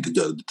coordinate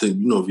together.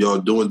 If y'all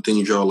doing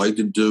things y'all like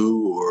to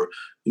do, or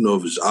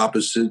if it's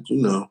opposite,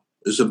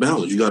 it's a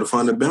balance. You got to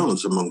find a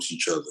balance amongst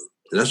each other.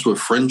 And that's what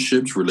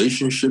friendships,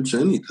 relationships,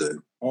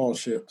 anything. All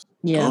ships.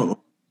 Yeah.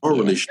 All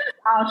relationships.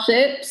 All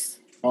ships.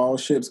 All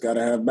ships got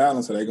to have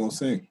balance or they going to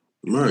sink.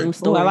 Right.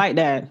 Oh, I like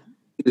that.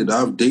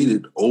 I've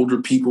dated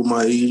older people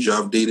my age.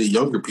 I've dated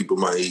younger people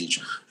my age.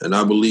 And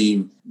I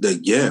believe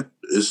that gap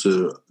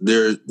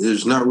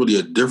there's not really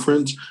a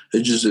difference.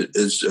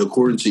 It's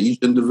according to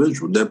each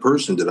individual, that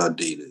person that I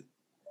dated.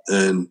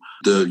 And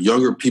the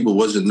younger people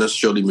wasn't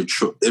necessarily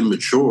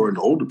immature, and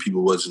the older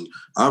people wasn't.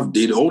 I've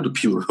dated older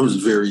people who was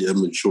very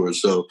immature.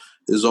 So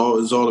it's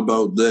all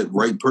about that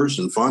right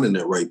person, finding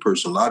that right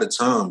person. A lot of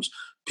times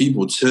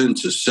people tend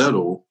to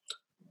settle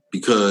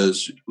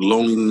because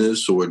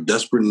loneliness or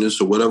desperateness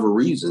or whatever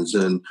reasons,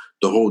 and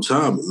the whole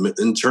time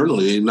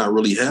internally they're not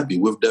really happy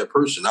with that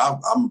person. I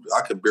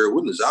can bear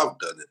witness. I've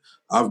done it.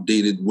 I've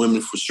dated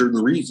women for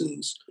certain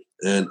reasons,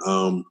 and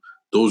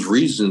those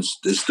reasons,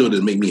 they still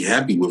didn't make me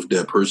happy with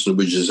that person,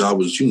 which is I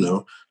was,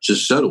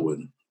 just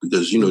settling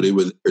because, they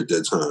were there at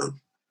that time.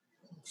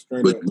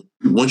 But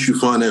once you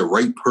find that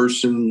right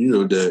person,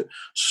 that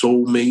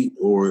soulmate,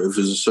 or if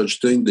there's such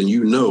thing, then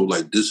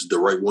like this is the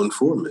right one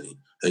for me,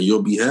 and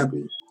you'll be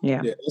happy.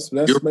 Yeah. That's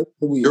your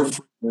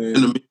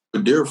enemy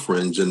with their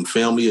friends, and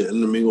family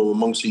intermingle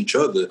amongst each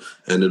other,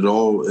 and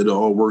it'll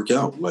all work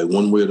out like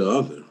one way or the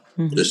other.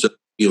 Mm-hmm. Instead of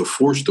being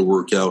forced to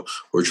work out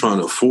or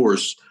trying to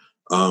force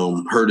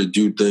her to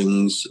do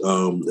things,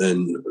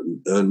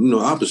 and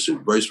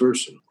opposite, vice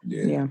versa.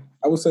 Yeah.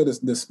 I would say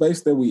the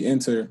space that we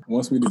enter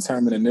once we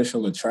determine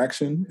initial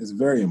attraction is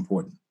very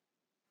important.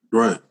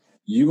 Right.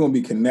 You're going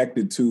to be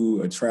connected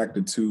to,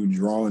 attracted to,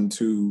 drawn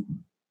to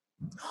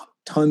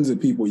tons of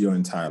people your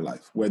entire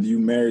life, whether you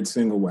married,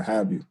 single, what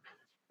have you.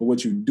 But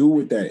what you do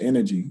with that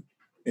energy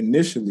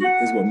initially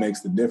is what makes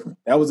the difference.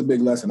 That was a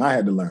big lesson I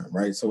had to learn,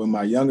 right? So in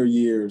my younger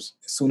years,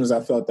 as soon as I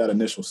felt that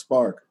initial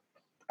spark,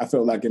 I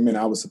felt like it meant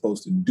I was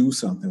supposed to do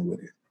something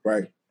with it,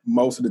 right?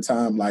 Most of the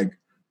time, like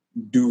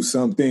do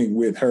something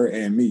with her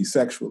and me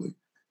sexually.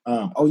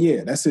 Oh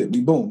yeah, that's it.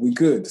 We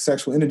good. The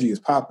sexual energy is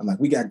popping.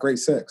 Like we got great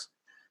sex.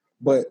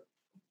 But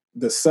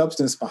the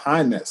substance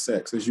behind that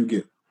sex, as you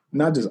get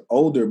not just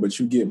older, but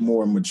you get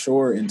more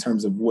mature in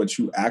terms of what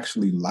you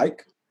actually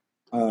like,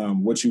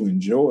 what you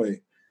enjoy,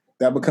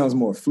 that becomes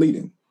more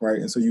fleeting, right?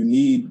 And so you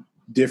need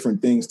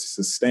different things to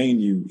sustain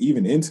you,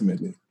 even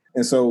intimately.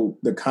 And so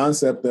the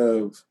concept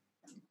of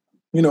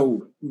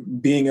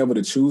being able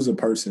to choose a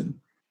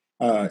person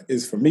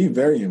is for me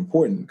very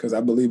important, because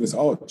I believe it's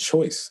all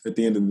choice at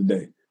the end of the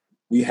day.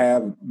 We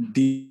have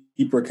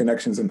deeper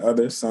connections than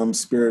others. Some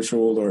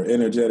spiritual or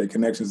energetic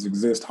connections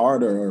exist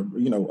harder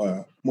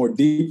or, more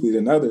deeply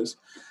than others,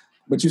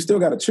 but you still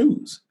got to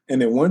choose.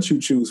 And then once you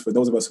choose, for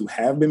those of us who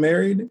have been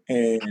married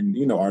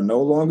and, are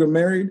no longer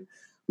married,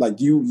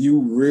 like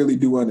you really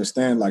do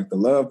understand, like the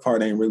love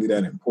part ain't really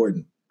that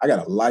important. I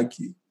got to like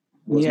you.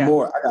 What's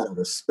more, I got to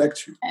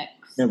respect you.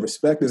 And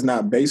respect is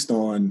not based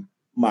on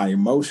my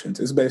emotions.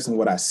 It's based on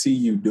what I see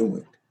you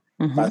doing.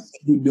 Mm-hmm. If I see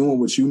you doing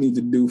what you need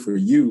to do for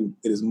you,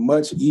 it is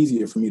much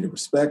easier for me to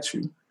respect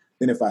you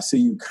than if I see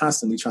you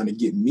constantly trying to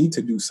get me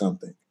to do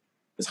something.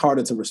 It's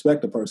harder to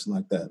respect a person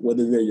like that,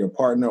 whether they're your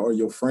partner or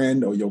your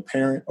friend or your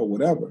parent or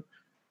whatever.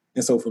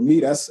 And so for me,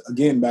 that's,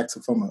 again, back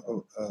to from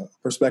a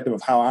perspective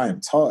of how I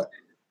am taught.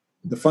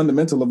 The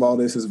fundamental of all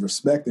this is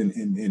respect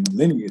and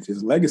lineage,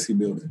 is legacy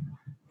building.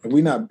 If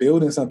we're not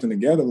building something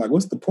together, like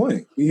what's the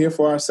point? We're here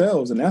for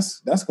ourselves, and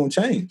that's going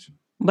to change.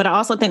 But I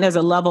also think there's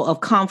a level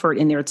of comfort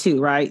in there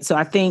too, right? So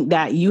I think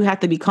that you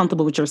have to be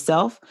comfortable with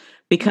yourself,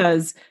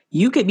 because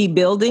you could be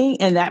building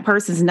and that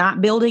person's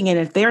not building. And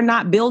if they're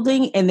not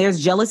building and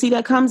there's jealousy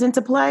that comes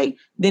into play,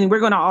 then we're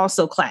going to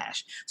also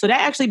clash. So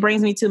that actually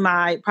brings me to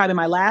probably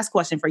my last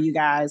question for you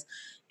guys.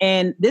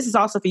 And this is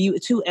also for you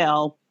too,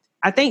 Elle.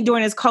 I think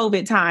during this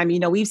COVID time,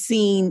 we've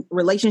seen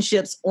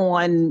relationships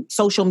on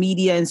social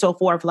media and so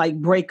forth, like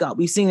break up.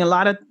 We've seen a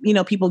lot of,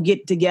 people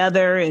get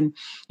together, and,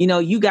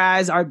 you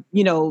guys are,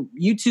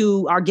 you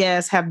two, our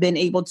guests, have been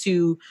able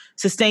to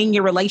sustain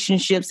your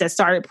relationships that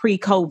started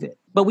pre-COVID.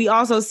 But we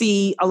also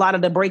see a lot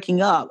of the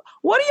breaking up.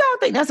 What do y'all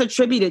think that's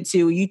attributed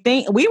to? You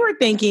think we were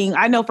thinking,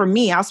 I know for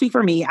me, I'll speak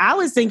for me. I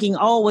was thinking,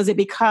 was it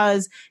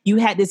because you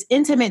had this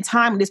intimate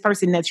time with this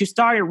person that you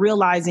started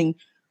realizing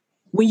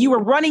when you were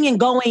running and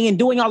going and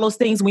doing all those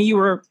things, when you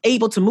were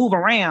able to move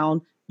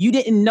around, you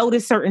didn't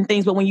notice certain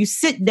things. But when you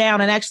sit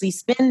down and actually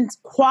spend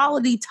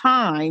quality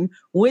time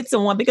with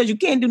someone, because you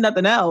can't do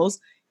nothing else,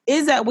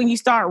 is that when you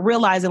start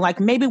realizing, like,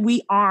 maybe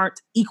we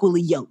aren't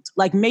equally yoked.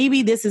 Like,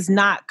 maybe this is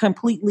not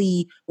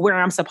completely where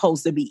I'm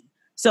supposed to be.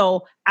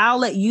 So I'll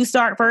let you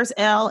start first,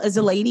 Elle, as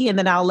a lady, and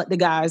then I'll let the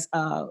guys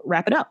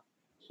wrap it up.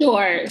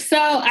 Sure. So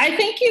I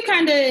think you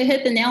kind of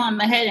hit the nail on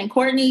the head, and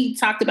Courtney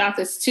talked about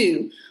this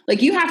too.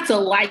 Like, you have to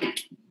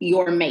like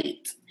your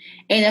mate.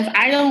 And if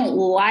I don't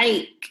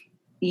like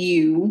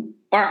you,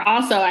 or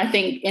also I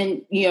think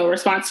in,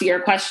 response to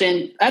your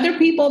question, other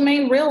people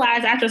may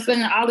realize after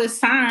spending all this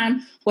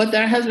time with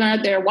their husband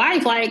or their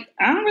wife, like,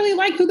 I don't really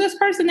like who this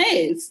person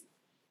is.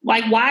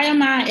 Like, why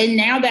am I? And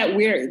now that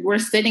we're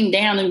sitting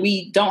down and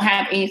we don't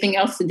have anything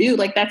else to do,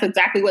 like, that's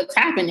exactly what's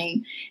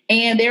happening.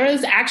 And there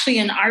was actually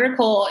an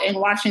article in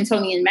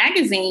Washingtonian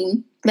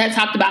Magazine that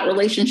talked about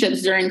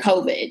relationships during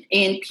COVID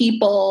and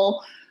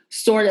people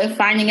sort of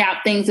finding out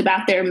things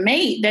about their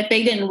mate that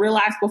they didn't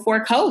realize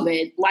before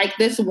COVID. Like,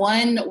 this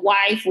one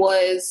wife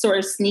was sort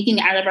of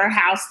sneaking out of her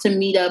house to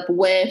meet up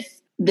with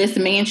this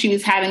man she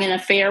was having an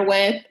affair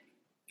with.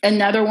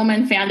 Another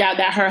woman found out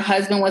that her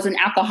husband was an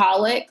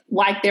alcoholic,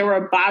 like there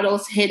were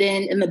bottles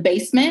hidden in the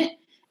basement.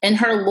 And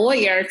her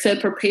lawyer, to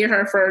prepare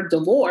her for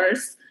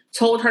divorce,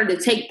 told her to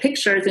take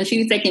pictures, and she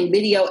was taking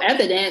video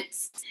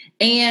evidence.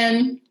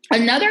 And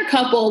another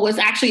couple was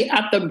actually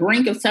at the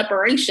brink of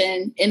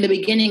separation in the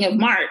beginning of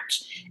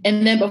March.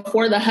 And then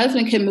before the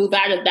husband could move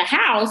out of the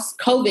house,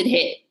 COVID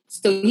hit.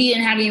 So he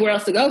didn't have anywhere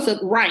else to go.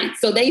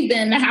 So they've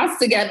been in the house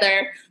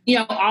together,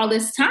 all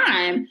this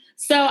time.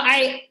 So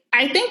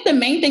I think the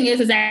main thing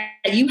is that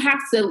you have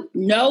to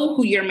know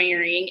who you're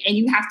marrying, and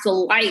you have to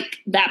like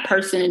that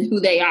person and who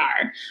they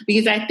are.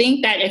 Because I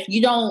think that if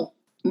you don't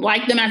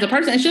like them as a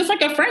person, it's just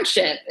like a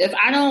friendship. If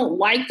I don't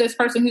like this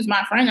person who's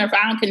my friend, or if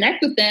I don't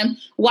connect with them,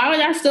 why would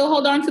I still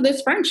hold on to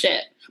this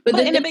friendship? But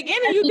in the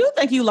beginning, you do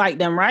think you like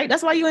them, right?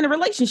 That's why you're in a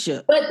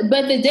relationship. But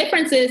the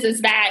difference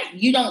is that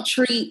you don't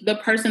treat the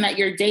person that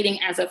you're dating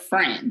as a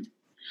friend.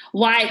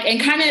 Like, and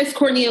kind of as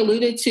Courtney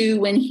alluded to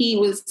when he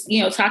was,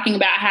 talking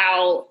about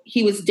how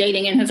he was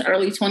dating in his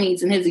early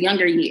 20s and his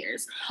younger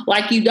years.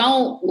 Like, you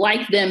don't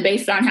like them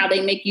based on how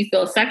they make you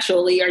feel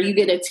sexually, or you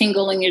get a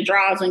tingle in your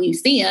drawers when you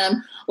see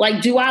them.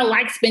 Like, do I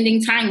like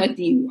spending time with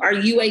you? Are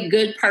you a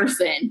good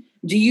person?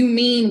 Do you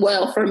mean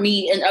well for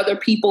me and other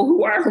people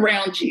who are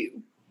around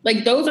you?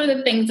 Like, those are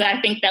the things that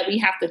I think that we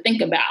have to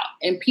think about.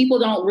 And people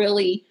don't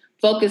really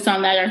focus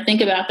on that or think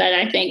about that.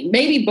 I think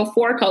maybe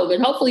before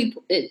COVID, hopefully,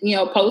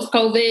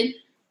 post-COVID,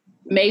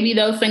 maybe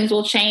those things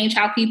will change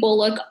how people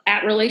look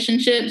at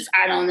relationships.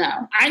 I don't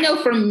know. I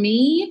know for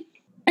me,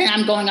 and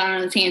I'm going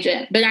on a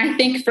tangent, but I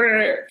think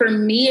for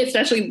me,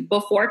 especially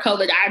before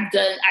COVID,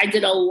 I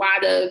did a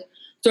lot of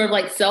sort of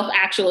like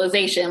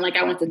self-actualization. Like,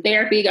 I went to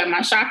therapy, got my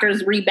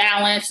chakras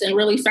rebalanced, and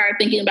really started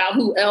thinking about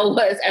who Elle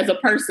was as a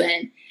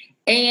person.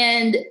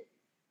 And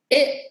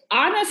it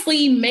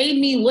honestly made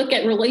me look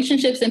at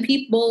relationships and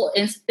people,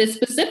 and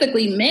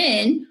specifically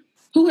men,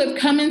 who have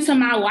come into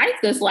my life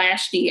this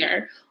last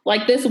year.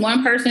 Like, this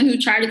one person who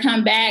tried to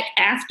come back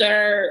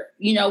after,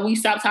 we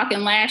stopped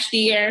talking last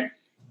year.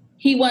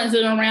 He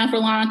wasn't around for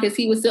long because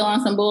he was still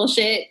on some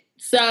bullshit.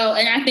 So,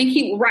 and I think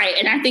he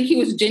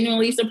was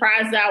genuinely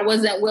surprised that I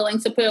wasn't willing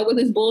to put up with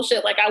his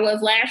bullshit like I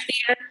was last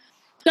year.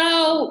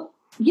 So,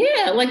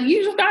 yeah, like,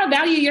 you just gotta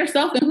value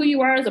yourself and who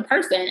you are as a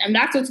person, and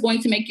that's what's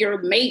going to make your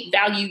mate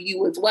value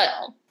you as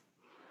well.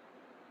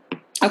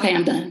 Okay,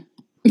 I'm done.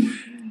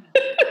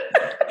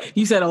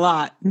 You said a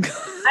lot.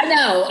 I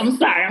know. I'm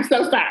sorry. I'm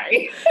so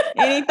sorry.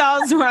 Any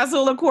thoughts,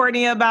 Russell or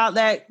Courtney, about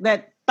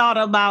that thought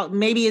about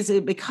maybe is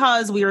it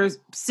because we were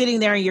sitting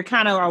there and you're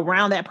kind of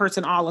around that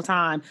person all the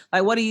time?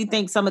 Like, what do you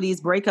think some of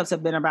these breakups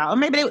have been about? Or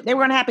maybe they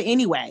were going to happen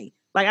anyway.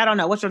 Like, I don't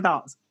know. What's your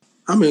thoughts?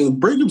 I mean,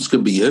 breakups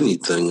could be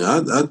anything.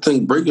 I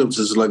think breakups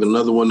is like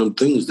another one of them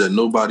things that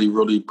nobody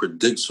really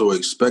predicts or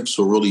expects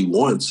or really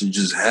wants. It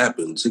just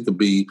happens. It could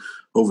be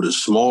over the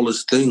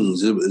smallest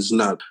things. It's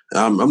not,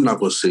 I'm not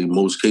going to say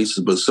most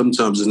cases, but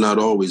sometimes it's not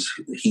always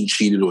he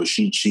cheated or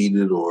she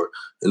cheated or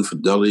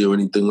infidelity or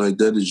anything like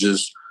that. It's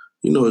just,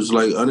 it's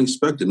like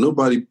unexpected.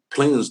 Nobody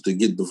plans to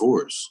get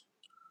divorced.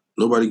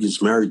 Nobody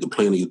gets married to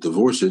plan to get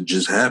divorced. It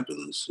just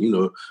happens.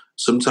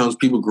 Sometimes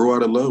people grow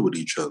out of love with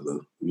each other.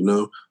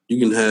 You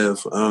can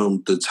have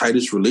the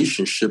tightest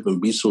relationship and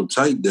be so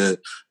tight that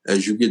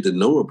as you get to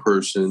know a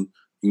person,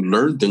 you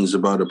learn things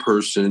about a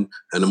person.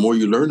 And the more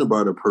you learn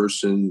about a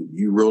person,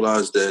 you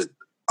realize that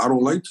I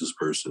don't like this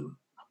person.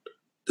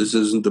 This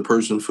isn't the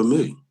person for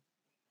me.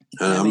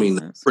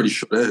 I'm pretty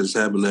sure that has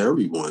happened to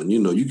everyone.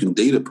 You can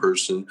date a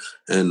person,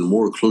 and the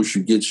more close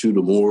you get to,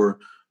 the more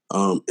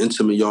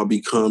intimate y'all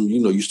become.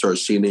 You start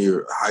seeing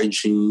their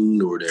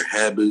hygiene or their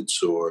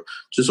habits or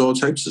just all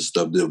types of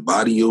stuff, their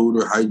body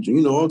odor,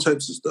 hygiene, all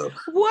types of stuff.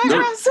 What?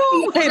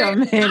 Wait a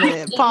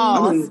minute.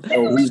 Pause.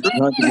 He's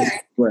 100%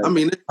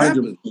 correct. It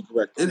happens.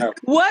 Correct.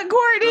 What,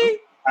 Courtney?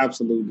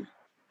 Absolutely.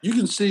 You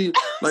can see,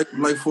 like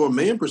for a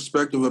man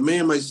perspective, a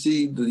man might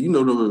see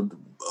the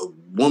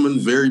woman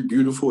very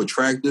beautiful,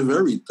 attractive,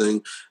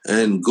 everything,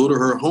 and go to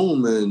her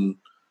home and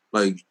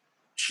like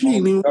she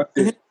ain't even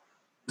talking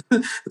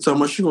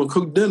about she gonna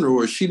cook dinner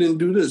or she didn't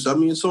do this.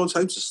 It's all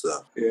types of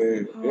stuff.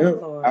 Yeah,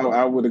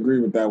 I would agree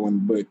with that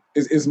one, but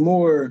it's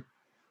more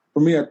for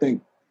me. I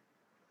think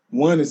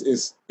One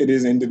is it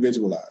is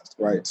individualized,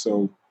 right?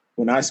 So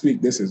when I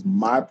speak, this is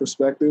my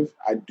perspective.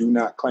 I do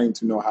not claim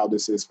to know how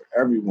this is for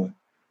everyone.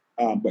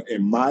 But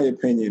in my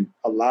opinion,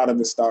 a lot of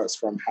it starts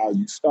from how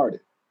you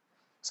started.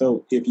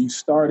 So if you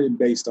started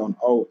based on,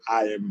 oh,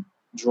 I am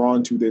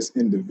drawn to this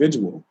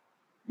individual,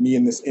 me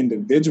and this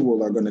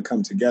individual are going to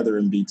come together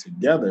and be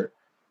together.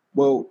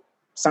 Well,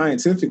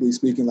 scientifically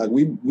speaking, like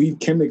we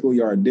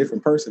chemically are a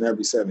different person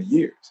every 7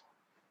 years.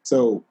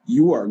 So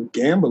you are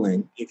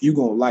gambling if you're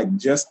going to like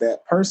just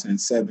that person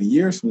 7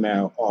 years from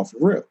now off the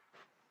rip.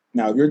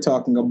 Now, if you're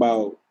talking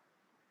about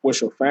what's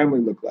your family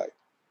look like,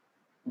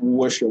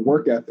 what's your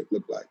work ethic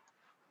look like,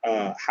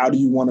 how do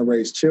you want to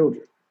raise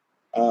children,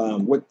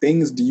 what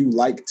things do you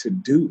like to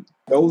do?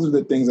 Those are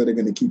the things that are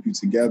going to keep you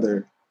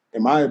together,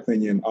 in my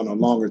opinion, on a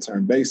longer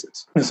term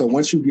basis. And so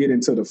once you get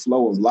into the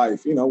flow of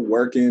life, you know,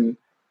 working,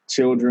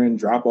 children,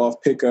 drop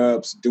off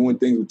pickups, doing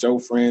things with your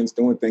friends,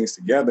 doing things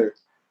together,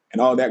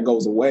 and all that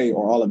goes away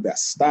or all of that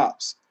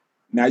stops.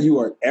 Now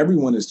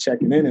everyone is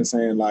checking in and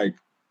saying like,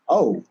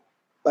 oh,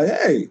 like,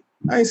 hey,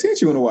 I ain't seen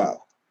you in a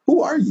while.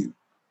 Who are you?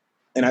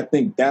 And I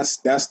think that's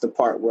the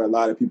part where a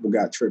lot of people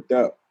got tripped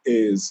up,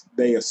 is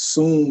they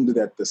assumed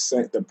that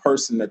the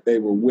person that they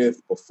were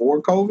with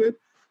before COVID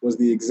was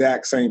the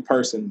exact same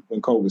person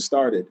when COVID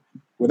started,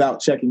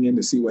 without checking in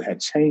to see what had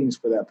changed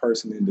for that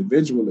person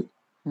individually.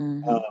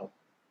 Mm-hmm.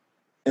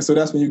 And so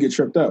that's when you get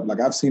tripped up.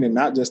 Like I've seen it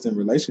not just in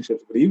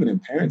relationships, but even in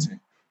parenting.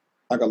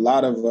 Like a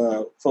lot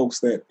of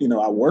folks that, you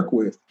know, I work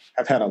with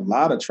have had a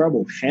lot of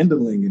trouble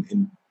handling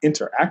and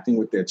interacting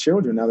with their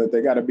children now that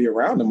they got to be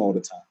around them all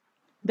the time.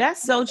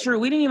 That's so true.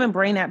 We didn't even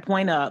bring that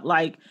point up.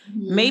 Like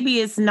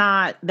maybe it's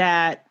not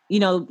that, you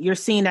know, you're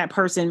seeing that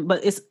person,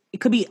 but it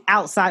could be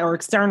outside or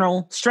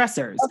external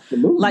stressors.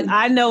 Absolutely. Like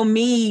I know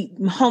me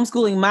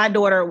homeschooling my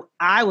daughter,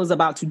 I was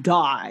about to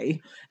die,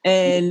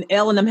 and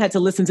Elle and them had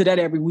to listen to that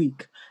every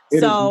week.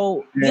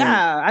 So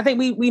yeah, I think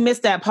we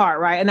missed that part,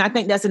 right? And I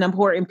think that's an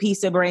important piece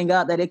to bring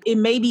up, that it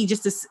may be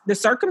just the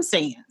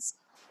circumstance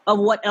of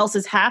what else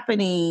is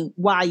happening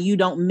why you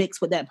don't mix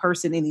with that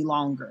person any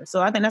longer.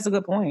 So I think that's a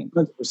good point.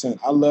 100%.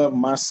 I love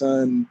my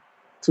son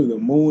to the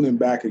moon and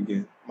back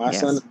again. My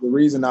son is the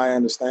reason I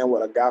understand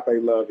what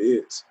agape love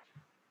is.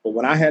 But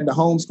when I had to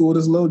homeschool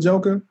this little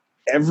joker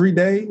every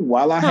day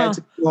while I had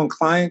to be on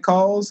client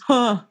calls.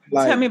 Like,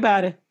 Tell me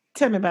about it.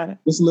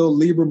 This little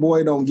Libra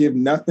boy don't give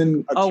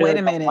nothing wait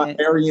a minute. My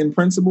Aryan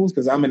principles,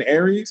 because I'm an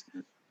Aries.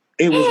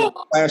 It was like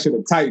Clash of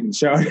the Titans,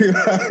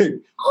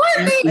 Shawty.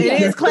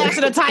 It is Clash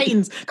of the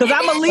Titans, because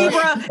I'm a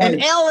Libra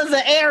and Elle is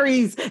an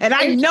Aries, and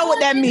I know what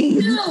that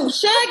means. No,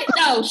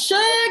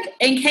 Suge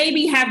and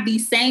KB have the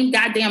same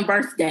goddamn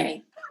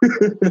birthday.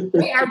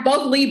 They are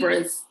both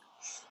Libras.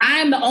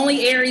 I'm the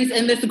only Aries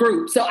in this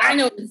group, so I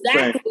know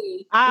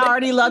exactly. I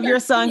already love your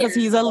son because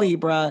he's a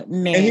Libra,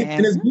 man.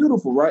 And it's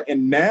beautiful, right?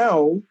 And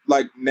now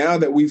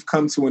that we've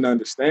come to an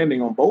understanding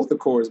on both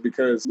accords,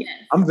 because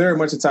I'm very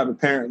much the type of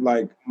parent,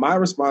 like my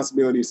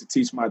responsibility is to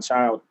teach my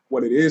child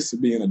what it is to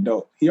be an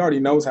adult. He already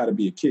knows how to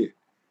be a kid.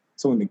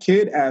 So in the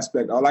kid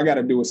aspect, all I got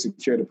to do is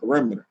secure the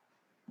perimeter.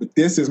 But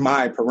this is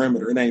my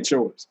perimeter, it ain't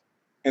yours.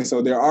 And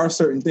so there are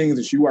certain things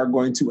that you are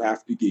going to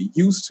have to get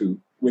used to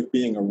with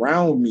being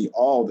around me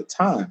all the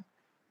time.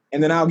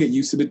 And then I'll get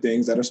used to the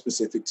things that are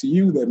specific to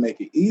you that make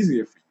it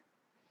easier for you.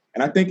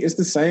 And I think it's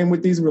the same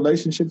with these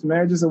relationships,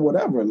 marriages, or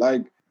whatever.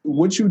 Like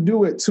what you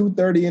do at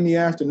 2:30 in the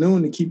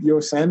afternoon to keep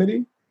your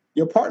sanity,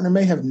 your partner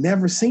may have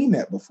never seen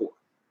that before.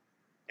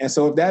 And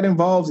so if that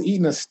involves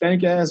eating a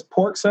stank ass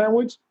pork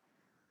sandwich,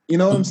 you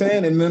know what I'm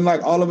saying? And then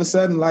like all of a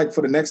sudden, like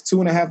for the next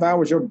 2.5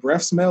 hours, your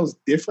breath smells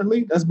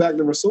differently. That's back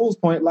to Rasul's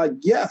point. Like,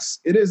 yes,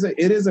 it is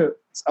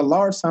a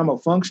large time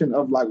of function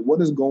of like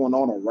what is going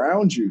on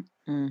around you.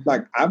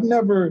 Like I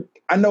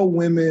know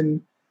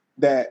women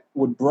that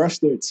would brush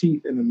their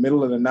teeth in the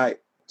middle of the night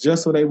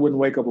just so they wouldn't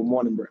wake up with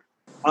morning breath.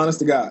 Honest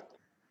to God.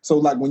 So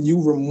like when you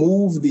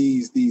remove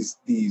these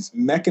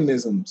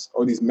mechanisms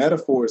or these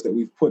metaphors that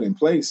we've put in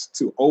place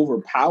to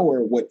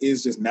overpower what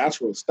is just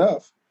natural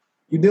stuff,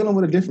 you're dealing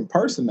with a different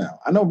person now.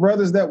 I know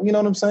brothers that, you know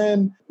what I'm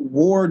saying,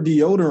 wore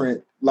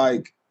deodorant,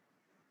 like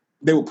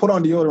they would put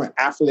on deodorant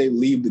after they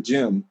leave the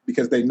gym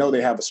because they know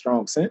they have a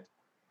strong scent.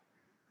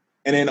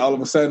 And then all of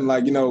a sudden,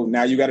 like, you know,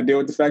 now you got to deal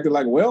with the fact that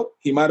like, well,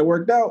 he might have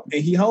worked out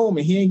and he home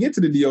and he ain't get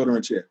to the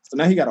deodorant yet. So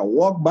now he got to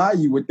walk by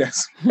you with that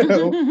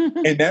smell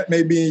and that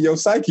may be in your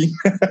psyche.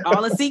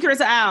 All the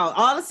secrets are out.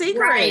 All the secrets.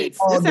 Right.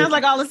 It sounds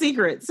like all the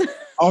secrets.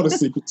 All the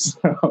secrets.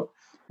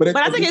 But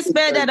I think it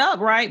sped that up,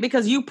 right?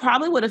 Because you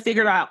probably would have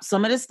figured out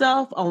some of this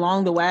stuff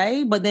along the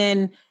way, but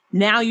then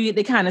now you get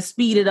to kind of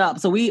speed it up.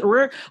 So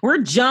we're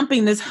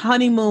jumping this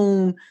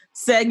honeymoon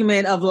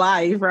segment of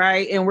life,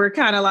 right? And we're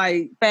kind of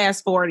like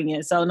fast forwarding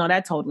it. So no,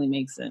 that totally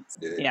makes sense.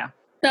 Yeah.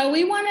 So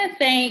we want to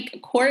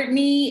thank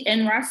Courtney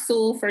and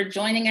Rasul for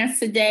joining us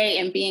today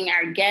and being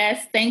our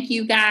guests. Thank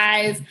you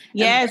guys.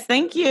 Yes,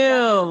 thank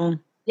you.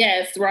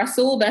 Yes,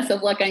 Rasul, best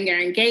of luck on your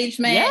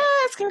engagement.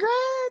 Yes,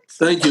 congrats.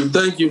 Thank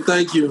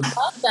you.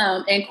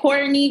 Awesome. And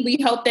Courtney,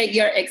 we hope that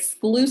your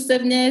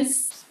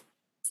exclusiveness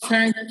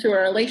turns into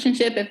a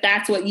relationship if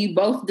that's what you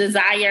both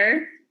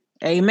desire.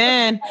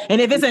 Amen. And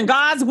if it's in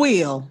God's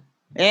will,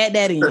 add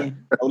that in.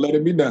 Don't let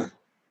it be done.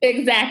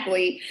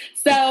 Exactly.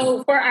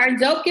 So for our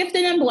Dope,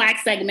 Gifted, and Black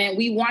segment,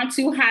 we want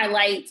to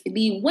highlight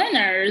the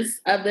winners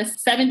of the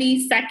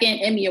 72nd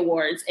Emmy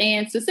Awards,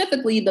 and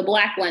specifically the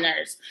Black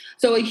winners.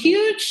 So a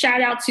huge shout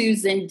out to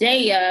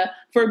Zendaya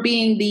for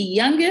being the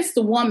youngest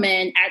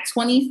woman at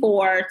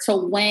 24 to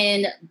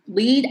win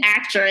lead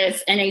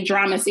actress in a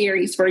drama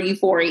series for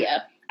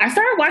Euphoria. I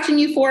started watching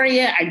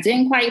Euphoria. I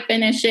didn't quite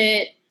finish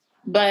it,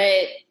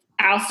 but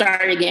I'll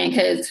start again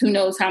because who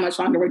knows how much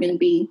longer we're going to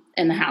be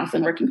in the house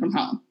and working from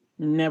home.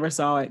 Never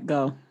saw it.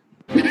 Go.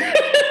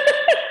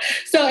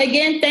 So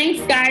again,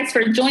 thanks guys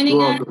for joining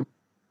us.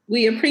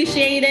 We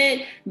appreciate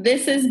it.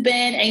 This has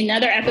been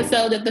another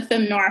episode of the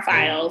Femme Noir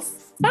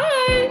Files.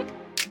 Bye.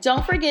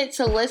 Don't forget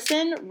to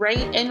listen,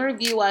 rate, and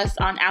review us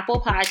on Apple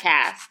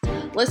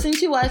Podcasts. Listen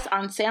to us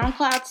on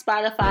SoundCloud,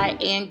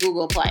 Spotify, and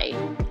Google Play.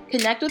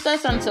 Connect with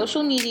us on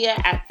social media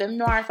at Femme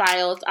Noir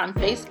Files on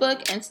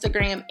Facebook,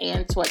 Instagram,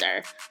 and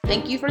Twitter.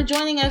 Thank you for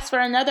joining us for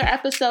another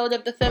episode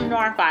of the Femme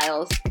Noir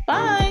Files.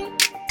 Bye!